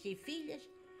 filhos e filhas,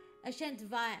 a gente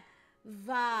vai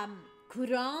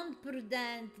curando por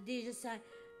dentro, diz assim,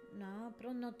 não,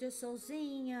 pronto, não estou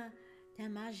sozinha, tem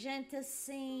mais gente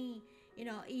assim,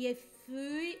 e eu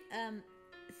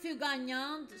fui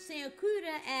ganhando, sem a cura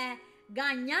é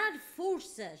ganhar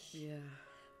forças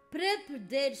para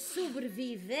poder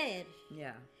sobreviver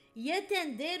e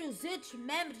atender os outros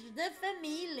membros da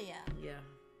família.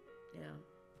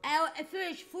 Foi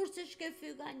as forças que eu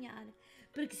fui ganhar,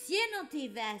 porque se eu não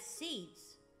tivesse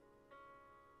ido,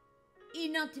 e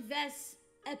não tivesse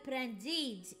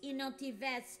aprendido e não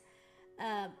tivesse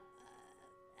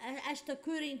esta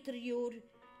cura interior,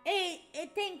 eu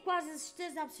tenho quase a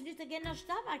certeza absoluta que eu não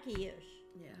estava aqui hoje.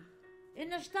 Eu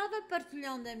não estava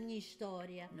partilhando a minha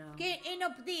história. Porque eu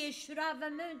não podia, eu chorava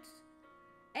muito.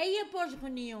 Eu ia para as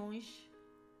reuniões,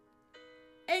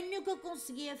 eu nunca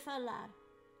conseguia falar.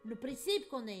 No princípio,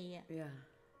 quando eu ia.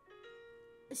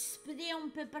 Se pediam-me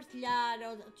para partilhar,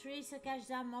 ou Teresa, queres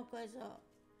dizer uma coisa?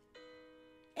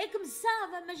 Eu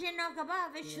começava, mas eu não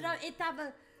acabava, eu chorava, eu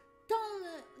estava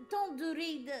tão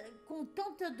dorida, com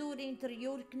tanta dor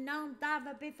interior que não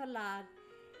dava para falar,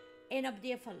 eu não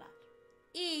podia falar.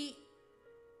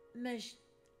 Mas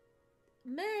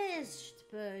meses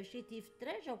depois, eu tive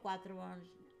 3 ou 4 anos,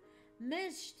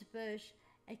 meses depois,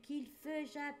 aquilo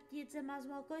já podia dizer mais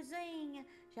uma coisinha,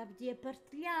 já podia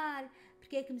partilhar,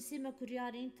 porque é que comecei-me a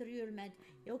curar interiormente.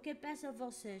 O que eu peço a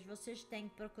vocês têm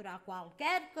que procurar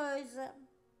qualquer coisa,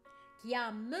 que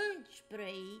há muitos por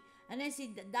aí, a Nancy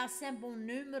dá sempre um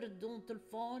número de um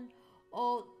telefone,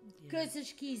 ou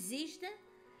coisas que existem,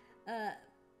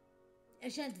 a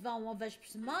gente vai uma vez por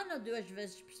semana, ou 2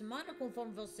 vezes por semana,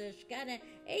 conforme vocês querem,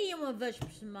 e uma vez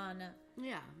por semana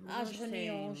às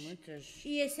reuniões.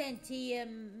 E eu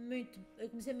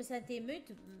comecei-me a sentir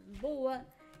muito boa,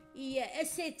 e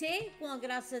aceitei, com a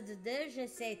graça de Deus,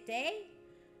 aceitei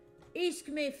isso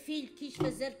que meu filho quis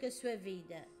fazer com a sua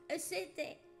vida.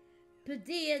 Aceitei.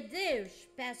 Pedi a Deus,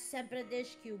 peço sempre a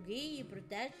Deus que o guie e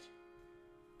proteja,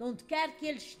 de onde quer que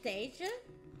ele esteja.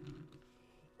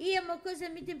 E é uma coisa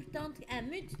muito importante, é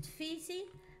muito difícil,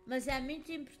 mas é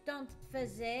muito importante de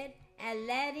fazer, é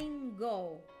letting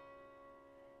go.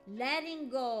 Letting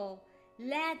go.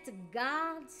 Let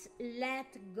God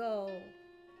let go.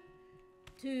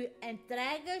 Tu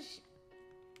entregas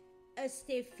a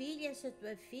teu filho, a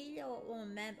tua filha,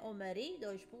 ou marido,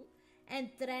 ou esposo,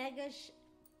 entregas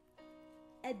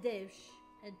a Deus.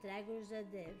 Entregas a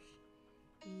Deus.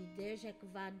 E Deus é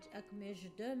que me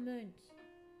ajudou muito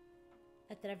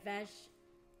através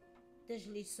das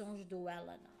lições do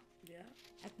Al-Anon.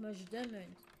 É que me ajudou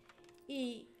muito.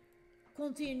 E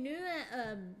continua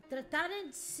a tratarem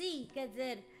de si, quer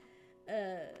dizer,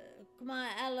 como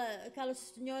aquela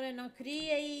senhora não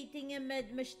queria e tinha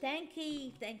medo, mas tem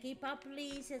que ir para a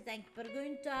polícia, tem que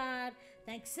perguntar,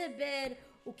 tem que saber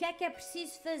o que é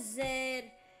preciso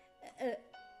fazer.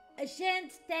 A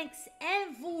gente tem que se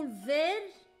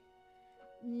envolver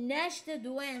nesta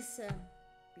doença.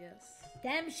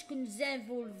 Temos que nos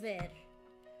envolver.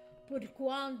 Porque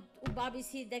quando o Bobby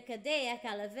saiu da cadeia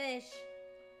aquela vez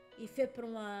e foi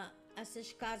para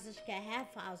essas casas que é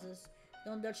half houses,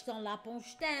 onde eles estão lá para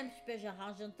uns tempos, depois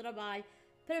arranjam trabalho,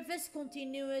 para ver se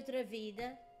continua outra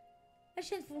vida, a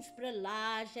gente fomos para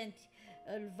lá, a gente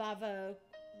levava,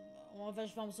 uma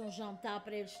vez vamos a um jantar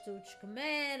para eles todos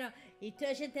comeram, e então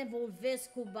a gente envolveu-se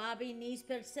com o Bobby nisso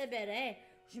para ele saber,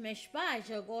 os meus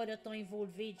pais agora estão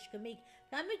envolvidos comigo.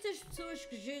 Há muitas pessoas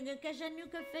que julgam que a gente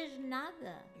nunca fez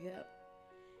nada.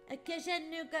 Que a gente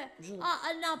nunca...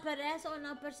 não aparece ou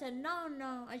não aparece.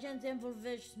 Não. A gente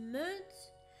envolveu-se muito.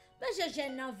 Mas a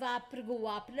gente não vai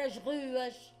pregoar pelas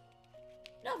ruas.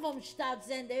 Não vamos estar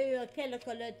dizendo aquele.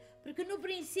 Porque no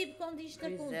princípio, quando isto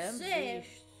aconteceu,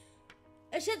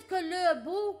 a gente calou a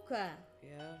boca.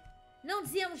 Não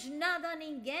dizíamos nada a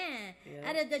ninguém.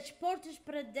 Era das portas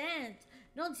para dentro.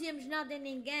 Não dizíamos nada a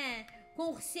ninguém,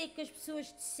 com receio que as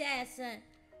pessoas dissessem.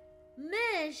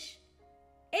 Mas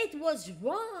it was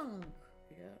wrong.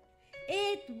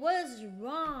 It was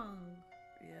wrong.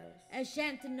 A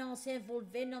gente não se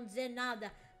envolver, não dizer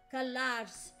nada,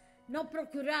 calar-se, não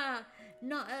procurar,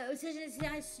 não, ou seja, dizer,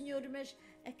 ai senhor, mas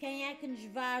a quem é que nos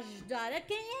vai ajudar? A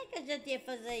quem é que a gente ia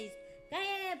fazer isso? Quem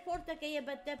é a porta que ia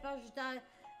bater para ajudar?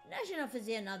 A gente não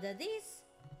fazia nada disso.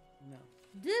 Não.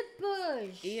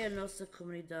 Depois... E a nossa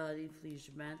comunidade,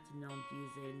 infelizmente, não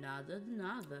dizem nada de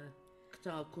nada que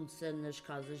está acontecendo nas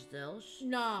casas deles.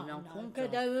 Não, contam.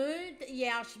 cada um, e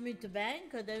acho muito bem,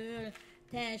 cada um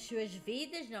tem as suas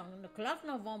vidas, não, claro que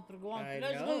não vão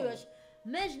pelas ruas,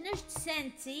 mas neste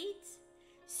sentido,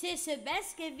 se eu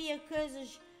soubesse que havia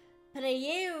coisas para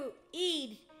eu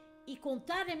ir e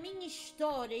contar a minha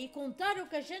história e contar o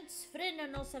que a gente sofreu na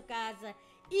nossa casa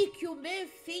e que o meu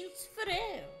filho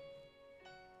sofreu.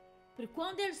 Porque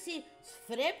quando ele se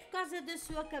sofreu por causa da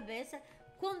sua cabeça,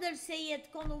 quando ele saía de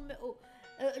quando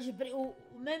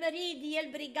o meu marido e ele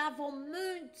brigavam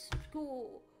muito, porque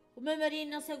o meu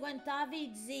marido não se aguentava e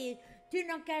dizia: tu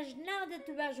não queres nada,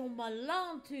 tu és um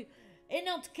malão, eu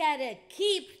não te quero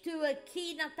aqui, porque tu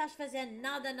aqui não estás fazendo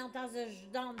nada, não estás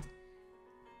ajudando.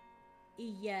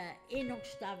 E eu não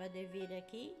gostava de vir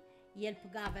aqui, e ele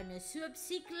pegava na sua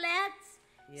bicicleta.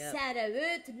 Se era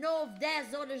 8, 9,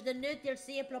 10 horas da noite, ele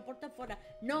saía pela porta fora.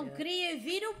 Não queria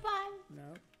vir o pai.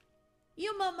 Não. E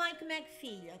uma mãe, como é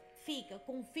que fica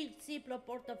com um filho que saia pela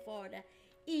porta fora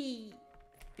e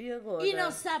agora? E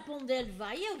não sabe para onde ele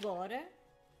vai? E agora?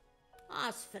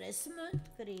 Sofreu-se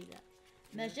muito, querida.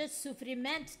 Mas esse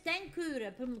sofrimento tem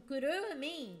cura, porque me curou a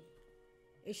mim.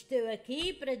 Estou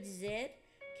aqui para dizer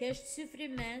que este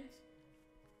sofrimento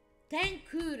tem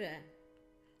cura.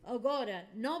 Agora,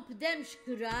 não podemos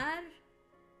curar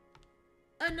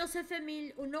a nossa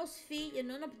família, o nosso filho,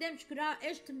 não podemos curar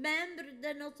este membro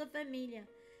da nossa família.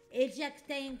 Eles é que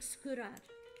têm que se curar.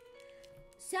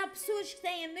 Se há pessoas que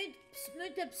têm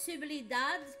muita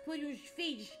possibilidade de pôr os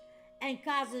filhos em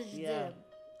casas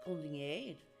com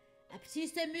dinheiro, é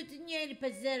preciso ter muito dinheiro. Para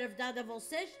dizer a verdade a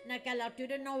vocês, naquela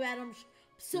altura não éramos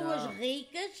pessoas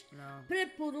ricas para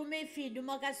pôr o meu filho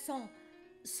numa casa.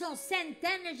 São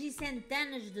centenas e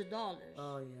centenas de dólares.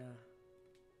 Oh, yeah.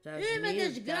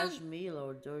 10 mil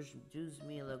ou 12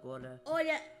 mil agora.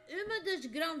 Olha, uma das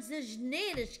grandes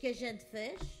asneiras que a gente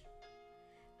fez.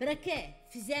 Para quê?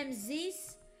 Fizemos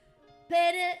isso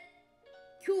para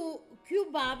que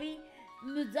o Bobby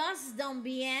mudasse de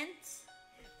ambiente.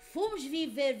 Fomos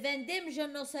viver, vendemos a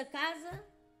nossa casa.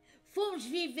 Fomos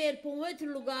viver para um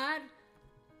outro lugar.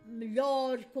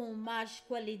 Melhor, com mais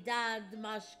qualidade,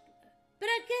 mais...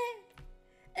 Para quê?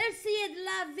 Ele saía de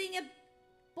lá, vinha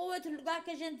para outro lugar que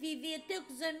a gente vivia, ter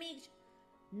com os amigos.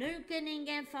 Nunca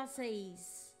ninguém faça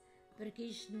isso, porque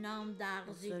isto não dá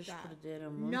resultado. Vocês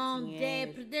perderam muito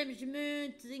dinheiro. Perdemos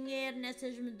muito dinheiro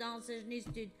nessas mudanças,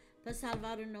 nisso tudo, para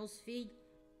salvar o nosso filho,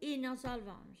 e não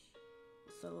salvamos.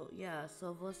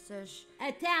 Só vocês...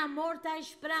 Até à morte há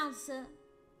esperança.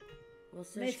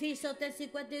 Meu filho só tem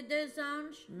 52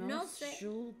 anos, não sei.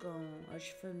 Julgam as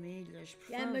famílias, por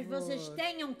favor. Mas vocês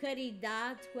tenham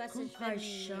caridade com essas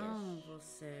famílias. Compaixão,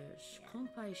 vocês.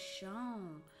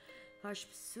 Compaixão. Para as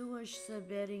pessoas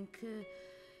saberem que...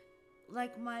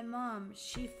 Like my mom,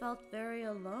 she felt very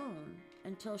alone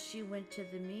until she went to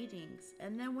the meetings.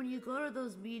 And then when you go to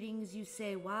those meetings, you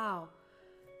say, wow,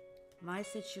 my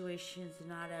situation's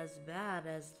not as bad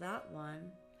as that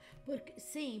one.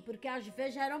 Porque às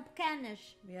vezes eram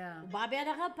pequenas. O Bobby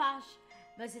era rapaz,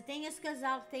 mas eu tenho esse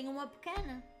casal que tem uma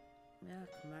pequena.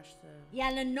 E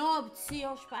ela não obedecia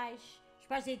aos pais. Os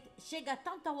pais diziam, chega a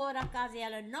tanta hora a casa e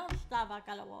ela não estava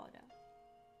àquela hora.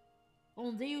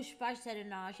 Um dia os pais disseram,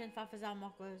 não, a gente vai fazer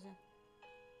alguma coisa.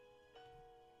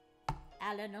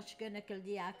 Ela não chegou naquele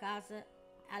dia à casa,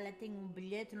 ela tinha um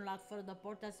bilhete no lado de fora da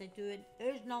porta, aceitou,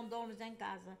 hoje não dormes em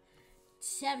casa.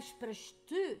 Dissemos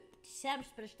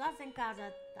para estar em casa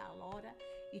a tal hora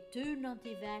e tu não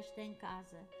estiveste em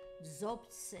casa,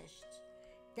 desobedeceste.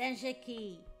 Tens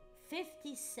aqui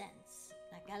 50 cents.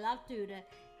 Naquela altura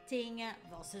tinha,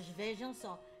 vocês vejam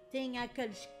só, tinha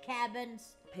aqueles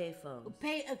cabins,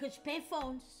 aqueles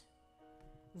payphones.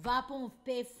 Vá para um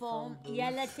payphone e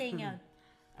ela tinha,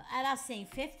 era assim,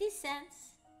 50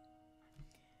 cents.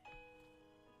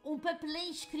 Um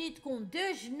papelinho escrito com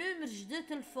 2 números de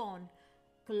telefone.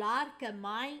 Claro que a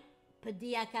mãe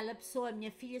pedia àquela pessoa, a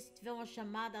minha filha, se tiver uma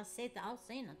chamada, aceita.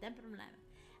 Sim, não tem problema.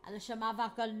 Ela chamava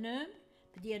aquele número,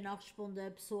 pedia não responder,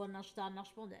 a pessoa não está a não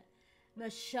responder.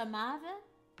 Mas chamava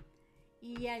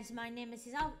e ela disse, my name is...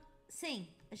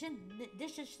 sim, a gente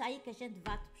deixa estar aí que a gente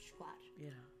vai te buscar.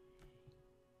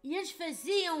 E eles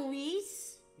faziam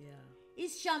isso.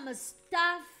 Isso chama-se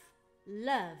tough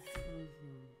love.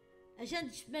 A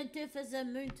gente experimentou fazer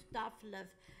muito tough love.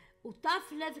 O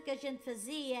tough love que a gente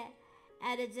fazia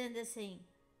era dizendo assim,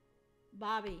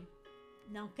 Bobby,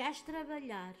 não queres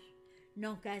trabalhar,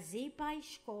 não queres ir para a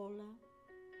escola,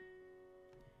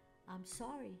 I'm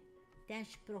sorry,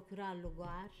 tens que procurar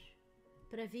lugar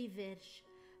para viveres,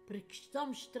 porque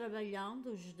estamos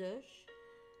trabalhando os dois,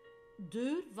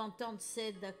 duro, levantando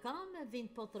cedo da cama, vindo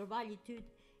para o trabalho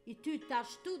e tu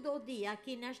estás todo o dia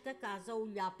aqui nesta casa a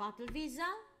olhar para a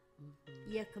televisão,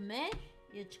 e a comer,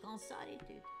 e a descansar e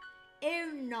tudo.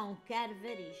 Eu não quero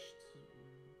ver isto.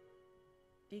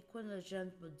 E quando a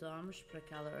gente mudamos para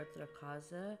aquela outra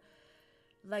casa,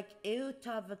 like, eu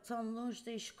estava tão longe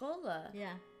da escola.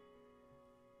 Yeah.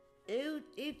 Eu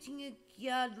tinha que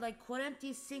ir, like,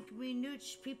 45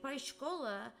 minutos para ir para a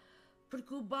escola,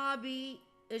 porque o Bobby,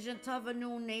 a gente estava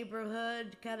num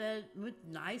neighborhood que era muito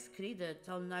nice, querida,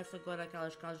 tão nice agora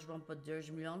aquelas casas vão para 2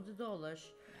 milhões de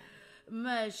dólares.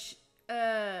 Mas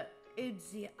eu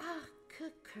dizia, que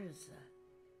coisa,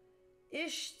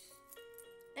 este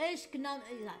que não.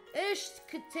 Exato. Este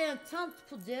que tem tanto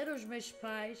poder, os meus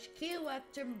pais, que eu é que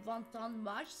estou me levantando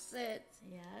mais cedo.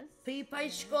 Yes. Para ir para a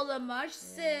escola mais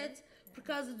cedo, por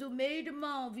causa do meu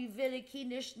irmão viver aqui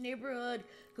neste neighborhood,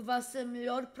 que vai ser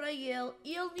melhor para ele,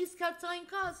 e ele nem sequer está em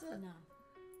casa. Não.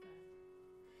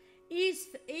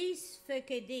 Isso foi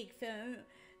que eu digo,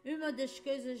 foi uma das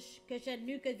coisas que a gente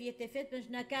nunca devia ter feito, mas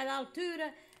naquela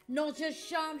altura nós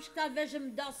achámos que talvez a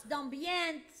mudança de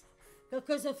ambiente, que a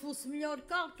coisa fosse melhor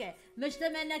qualquer, mas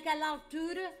também naquela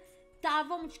altura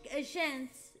estávamos,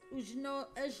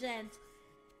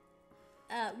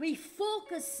 we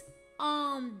focus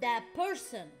on that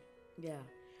person. Yeah.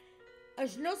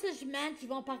 As nossas mentes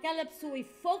vão para aquela pessoa e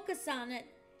focus on it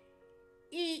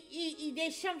e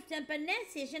deixamos tempo a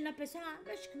Nancy, a gente não pensa,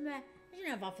 mas como é? A gente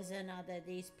não vai fazer nada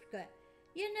disso, porque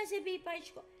eu não sabia ir para a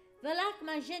escola. Vê lá como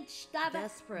a gente estava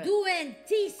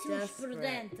doentíssimos por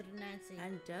dentro, Nancy.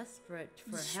 And desperate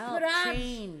for help,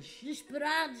 change.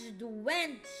 Desesperados,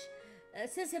 doentes,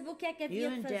 sem saber o que é que havia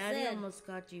de fazer. You and Daddy almost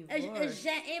got divorced. Eu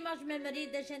e o meu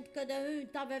marido, a gente, cada um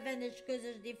estava vendo as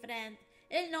coisas diferentes.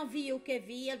 Ele não via o que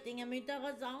havia, ele tinha muita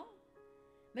razão.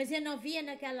 Mas eu não via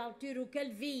naquela altura o que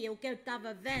ele via, o que ele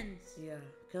estava vendo. Yeah,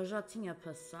 que ele já tinha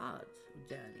passado, o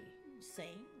Daddy.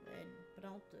 Sim,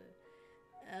 pronto.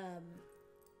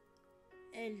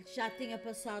 Ele já tinha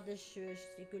passado as suas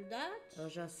dificuldades. Ele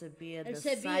já sabia Ele da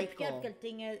sabia cycle. porque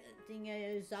ele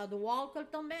tinha usado o álcool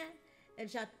também. Ele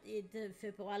já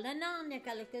foi para o Al-Anon,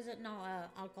 aquela coisa, não,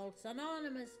 Alcoólicos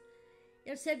Anónimos.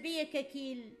 Ele sabia que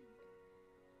aquilo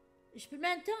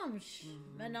experimentamos,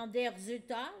 mas não deu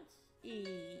resultado.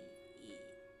 E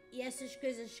essas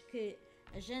coisas que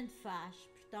a gente faz,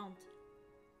 portanto,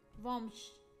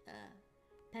 vamos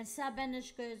pensar bem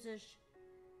nas coisas,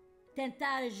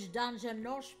 tentar ajudar-nos a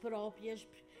nós próprios,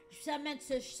 especialmente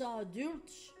se eles são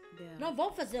adultos, não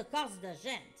vão fazer caso da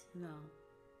gente. Não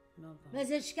vão.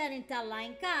 Mas eles querem estar lá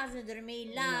em casa,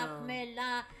 dormir lá, comer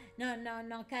lá,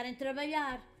 não querem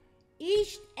trabalhar.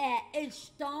 Isto eles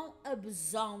estão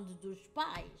abusando dos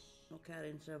pais. Não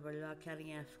querem trabalhar,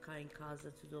 querem ficar em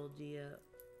casa todo o dia.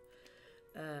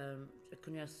 Eu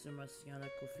conheço uma senhora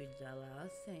que o filho dela é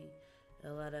assim.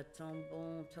 Ele era tão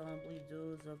bom, tão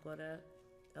habilidoso, agora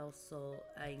ele só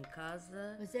é em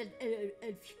casa. Mas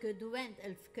ele ficou doente,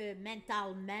 ele ficou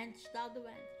mentalmente está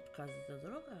doente. Por causa da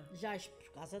droga? Já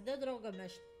por causa da droga,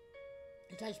 mas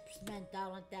já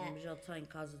experimentaram até. Mas ele está em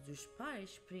casa dos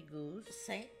pais, perigoso.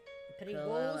 Sim,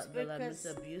 perigoso, Ele é porque muito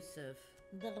abusive.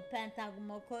 de repente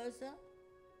alguma coisa,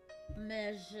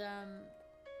 mas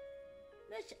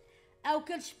é o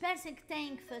que eles pensam que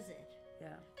têm que fazer.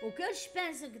 Yeah. O que eles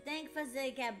pensam que têm que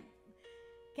fazer,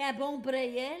 que é bom para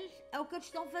eles, é o que eles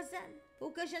estão fazendo.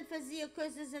 O que a gente fazia,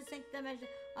 coisas assim que também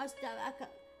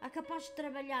é capaz de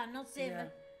trabalhar, não sei,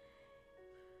 Yeah.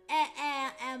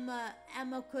 é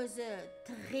uma coisa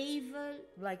terrível.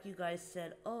 Like you guys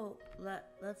said,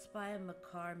 let's buy him a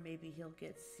car. Maybe he'll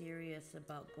get serious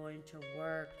about going to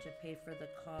work to pay for the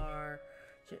car.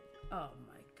 Oh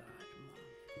my God, Mom.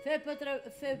 Foi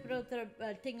para o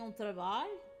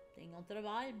trabalho, tinha um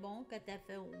trabalho bom, que até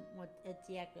foi a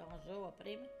tia que arranjou, a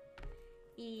prima.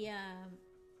 E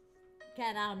que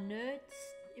era à noite,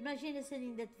 imagina se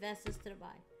ainda tivesse esse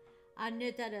trabalho. À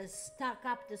noite era stock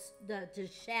up the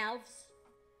shelves,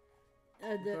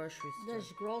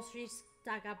 das groceries,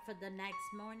 stock up for the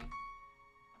next morning.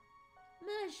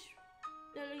 Mas,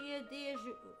 dali a dias,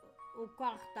 o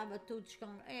carro estava tudo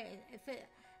escondido.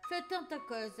 Foi tanta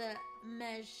coisa,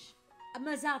 mas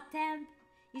há tempo,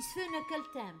 isso foi naquele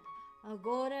tempo.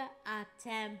 Agora há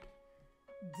tempo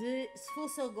se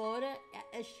fosse agora,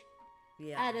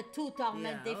 era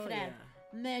totalmente diferente.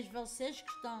 Mas vocês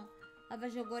que estão,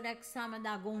 talvez agora é que sabem de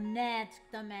algum neto,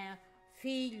 que também é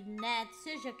filho, neto,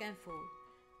 seja quem for.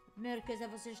 A primeira coisa,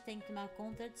 vocês têm que tomar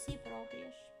conta de si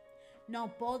próprios. não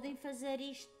podem fazer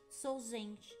isto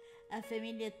sozinhos. A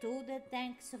família toda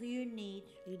tem que se reunir.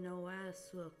 E não é a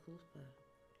sua culpa.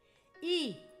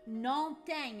 E não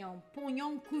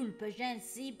ponham culpas em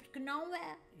si, porque não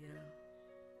é. Yeah.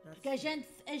 Porque a gente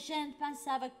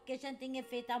pensava que a gente tinha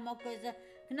feito alguma coisa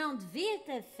que não devia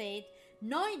ter feito.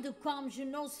 Não educamos o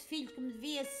nosso filho como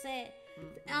devia ser.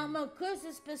 Alguma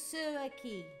coisa se passou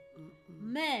aqui.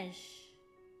 Mas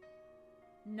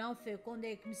não foi quando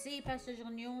eu comecei a ir para essas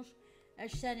reuniões a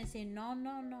estarem assim,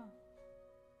 não.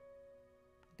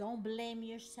 Don't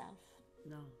blame yourself.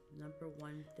 No, number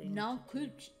one thing. Não to do.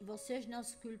 culpes, vocês não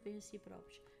se culpem a si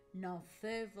próprios. Não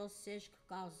foi vocês que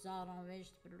causaram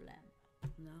este problema.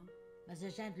 No. Mas a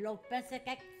gente logo pensa que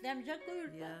é que tivemos a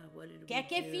culpa. Yeah, what did O que é we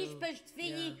que é do? fixe para este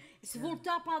filho se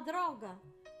voltar para a droga?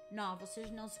 Não, vocês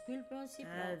não se culpam a si A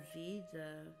próprios.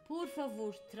 vida. Por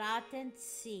favor, tratem de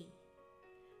si.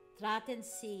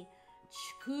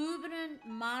 Descubram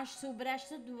mais sobre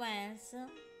esta doença.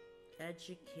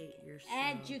 Educate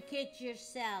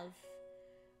yourself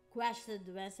com esta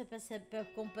doença para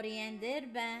compreender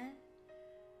bem.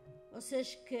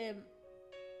 Vocês que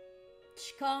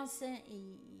descansem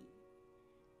e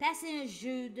peçam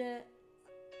ajuda.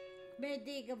 Como eu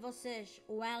digo a vocês,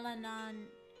 o Al-Anon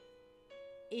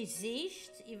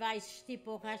existe e vai existir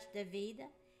para o resto da vida.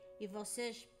 E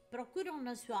vocês procuram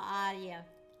na sua área.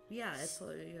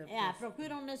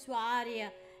 Procuram na sua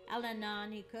área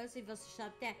Al-Anónicas e vocês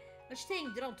sabem, eles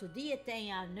têm durante o dia,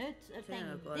 têm à noite, têm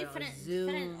diferentes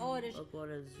horas.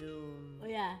 Agora Zoom.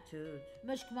 Tudo.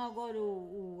 Mas como agora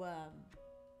o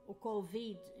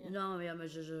Covid. Não,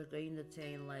 mas ainda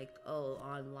tem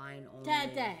online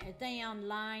only. Tem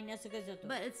online, essa coisa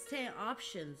toda. But it's tem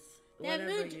options.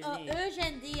 Hoje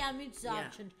em dia há muitos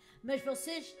options, mas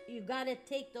vocês, you gotta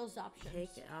take those options.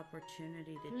 Take the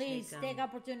opportunity to Please take them.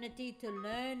 opportunity to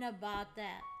learn about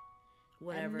that.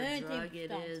 Whatever muito drug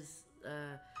it importante. is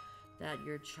that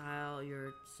your child,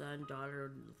 your son,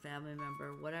 daughter, family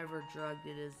member, whatever drug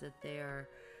it is that they are,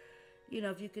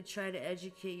 if you could try to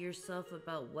educate yourself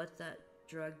about what that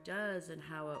drug does and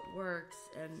how it works,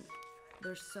 and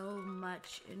there's so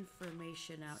much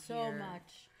information out here. So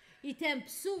much. E tem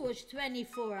pessoas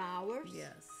 24 hours.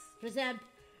 Yes. Por exemplo,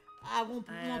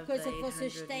 uma coisa que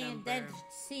vocês têm dentro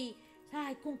de si.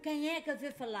 Ai, com quem é que eu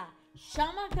vou falar?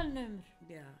 Chama aquele número.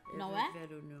 Yeah. Não é?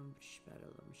 Ver o número, espera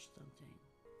lá um instantinho.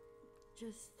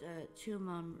 Just,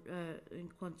 Tilman,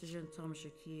 enquanto a gente estamos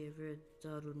aqui a ver,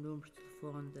 dar o número de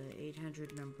telefone, the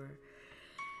 800 number.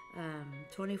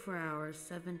 24 hours,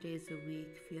 7 days a week.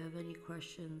 If you have any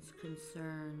questions,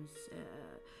 concerns,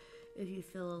 if you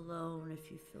feel alone,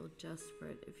 if you feel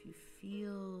desperate, if you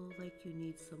feel like you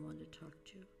need someone to talk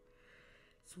to,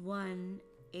 it's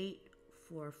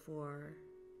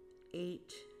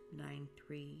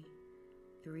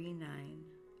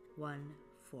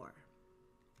 1-844-893-3914.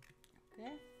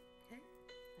 Okay? Okay.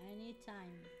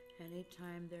 Anytime.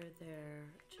 They're there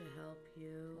to help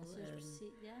you. Vocês And,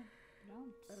 precisam.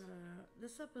 Pronto.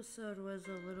 this episode was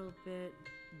a little bit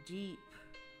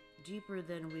deeper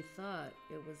than we thought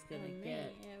it was gonna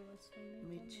get.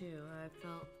 Me too. I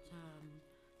felt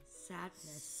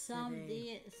sadness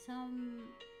today.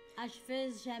 Às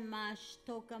vezes é mais,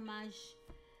 toca mais,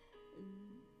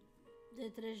 de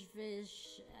outras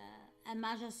vezes é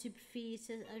mais à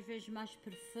superfície, às vezes mais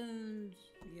profundo.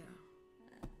 Yeah.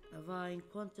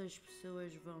 Enquanto as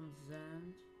pessoas vão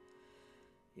dizendo,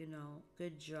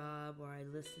 good job, or I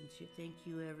listen to. Thank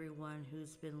you, everyone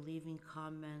who's been leaving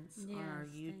comments on our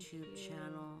YouTube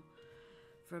channel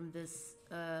from this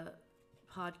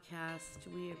podcast.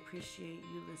 We appreciate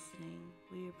you listening.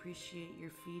 We appreciate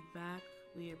your feedback.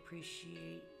 We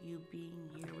appreciate you being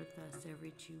here with us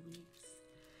every 2 weeks.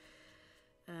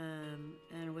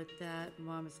 And with that,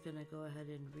 Mom is going to go ahead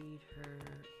and read her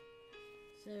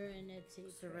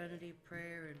Serenity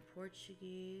Prayer in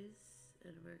Portuguese.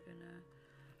 And we're going to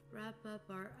wrap up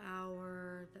our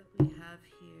hour that we have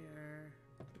here.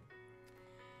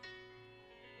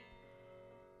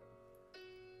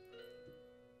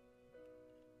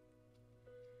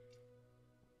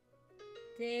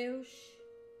 Deus,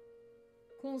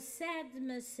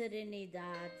 concede-me a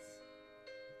serenidade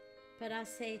para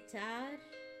aceitar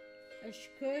as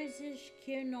coisas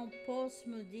que eu não posso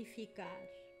modificar,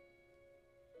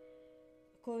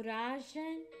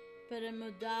 coragem para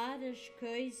mudar as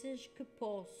coisas que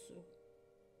posso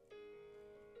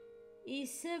e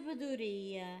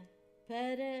sabedoria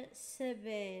para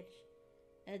saber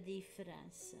a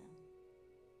diferença.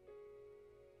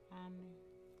 Amém.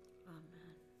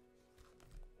 Amen.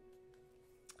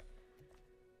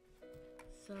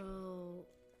 So,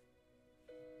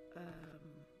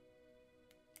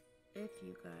 if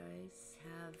you guys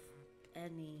have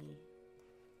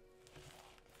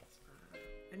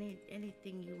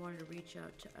anything you want to reach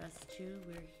out to us to,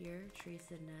 we're here.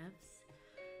 Teresa Neves,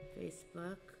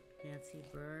 Facebook. Nancy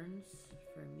Burns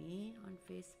for me on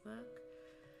Facebook.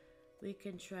 We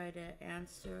can try to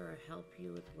answer or help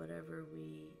you with whatever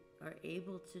we are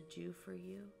able to do for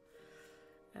you.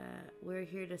 We're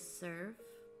here to serve.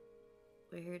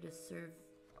 We're here to serve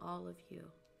all of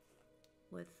you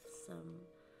with some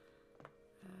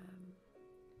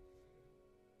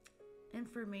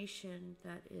information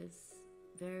that is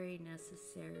very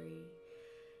necessary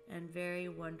and very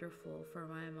wonderful for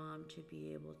my mom to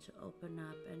be able to open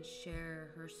up and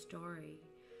share her story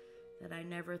that I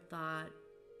never thought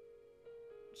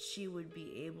she would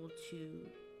be able to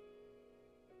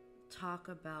talk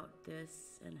about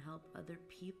this and help other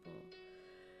people,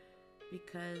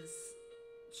 because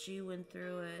she went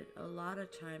through it a lot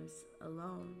of times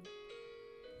alone,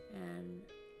 and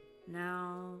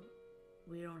now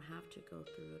we don't have to go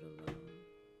through it alone.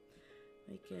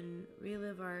 We can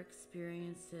relive our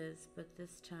experiences, but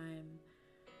this time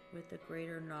with a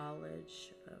greater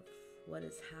knowledge of what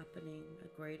is happening, a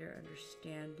greater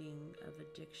understanding of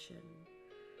addiction,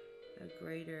 a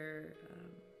greater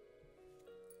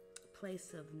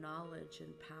place of knowledge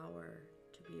and power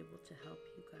to be able to help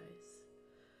you guys.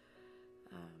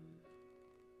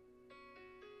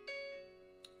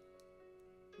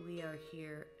 We are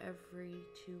here every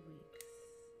 2 weeks,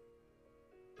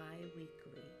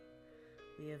 bi-weekly.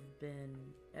 We have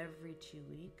been every 2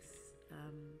 weeks,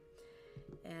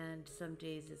 and some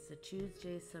days it's a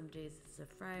Tuesday, some days it's a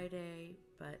Friday,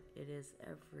 but it is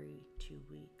every 2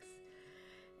 weeks.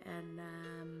 And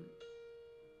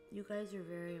you guys are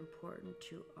very important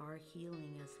to our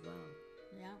healing as well.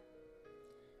 Yeah,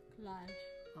 glad.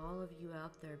 All of you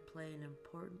out there play an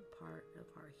important part of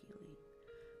our healing,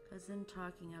 because in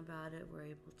talking about it, we're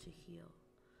able to heal.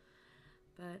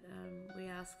 But we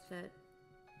ask that,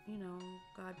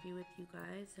 God be with you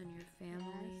guys and your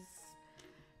families.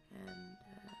 Yes. And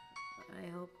I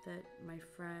hope that my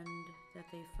friend, that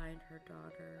they find her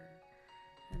daughter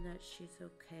and that she's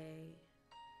okay.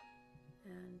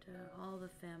 And all the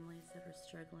families that are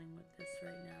struggling with this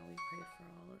right now, we pray for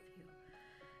all of you,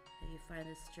 that you find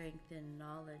the strength in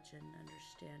knowledge and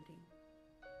understanding.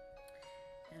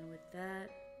 And with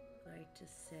that, I'd like to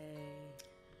say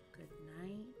good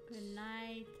night. Good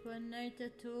night. Boa noite a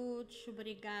todos.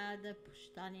 Obrigada por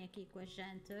estarem aqui com a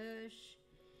gente hoje.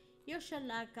 E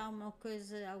oxalá que alguma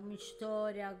coisa, alguma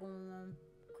história, alguma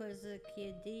coisa que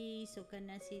eu disse ou que a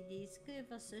Nancy disse, que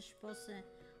vocês possam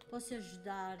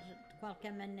ajudar de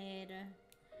qualquer maneira.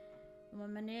 Uma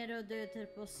maneira ou de outra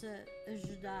possa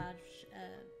ajudar-vos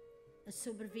a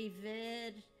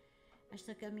sobreviver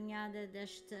esta caminhada da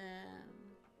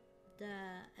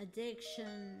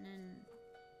addiction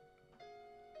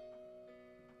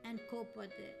and cope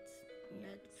with it. Yes.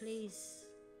 But please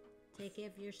take care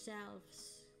of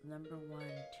yourselves. Number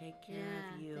one, take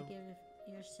care of you. Take care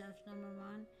of yourself, number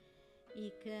one.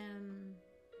 E que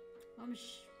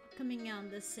vamos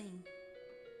caminhando assim,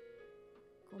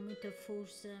 com muita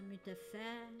força, muita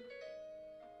fé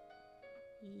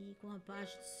e com a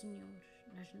paz do Senhor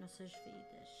nas nossas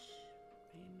vidas.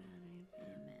 Amen.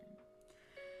 Amen.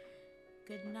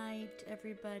 Good night,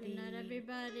 everybody. Good night,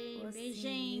 everybody. We'll see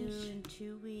Beijinhos. you in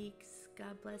 2 weeks.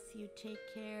 God bless you. Take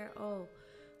care. Oh,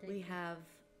 we have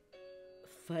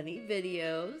funny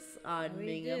videos on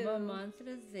Minha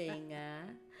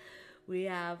Mantrazinha. We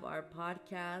have our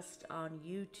podcast on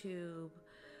YouTube.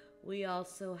 We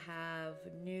also have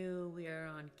we are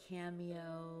on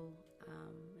Cameo.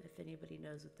 If anybody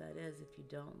knows what that is, if you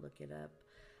don't, look it up.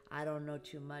 I don't know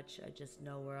too much. I just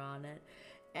know we're on it.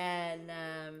 And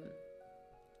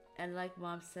like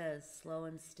Mom says, slow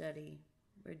and steady.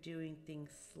 We're doing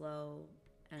things slow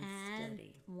and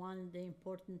steady. One of the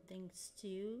important things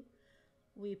too,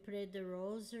 we pray the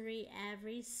rosary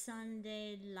every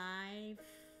Sunday live,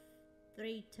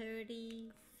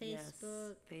 3:30,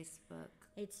 Facebook. Yes, Facebook.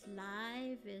 It's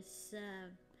live. It's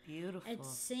Beautiful. It's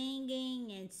singing.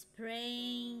 It's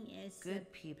praying. It's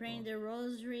Good people. Praying the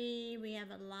rosary. We have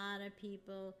a lot of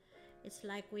people. It's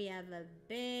like we have a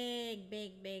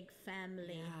big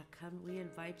family. Yeah, come. We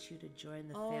invite you to join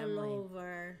the all family. All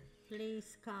over.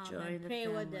 Please come Join and the pray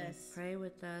family. with us. Pray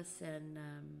with us, and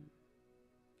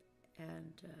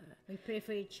we pray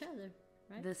for each other,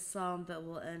 right? the psalm that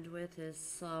we'll end with is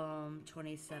Psalm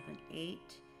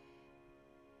 27:8.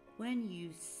 When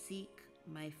you seek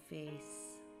my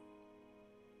face,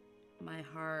 my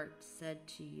heart said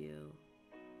to you,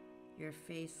 your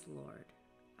face, Lord,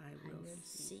 I will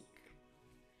seek.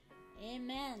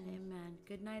 Amen. Amen.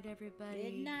 Good night, everybody.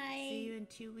 Good night. See you in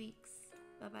 2 weeks.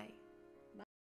 Bye-bye.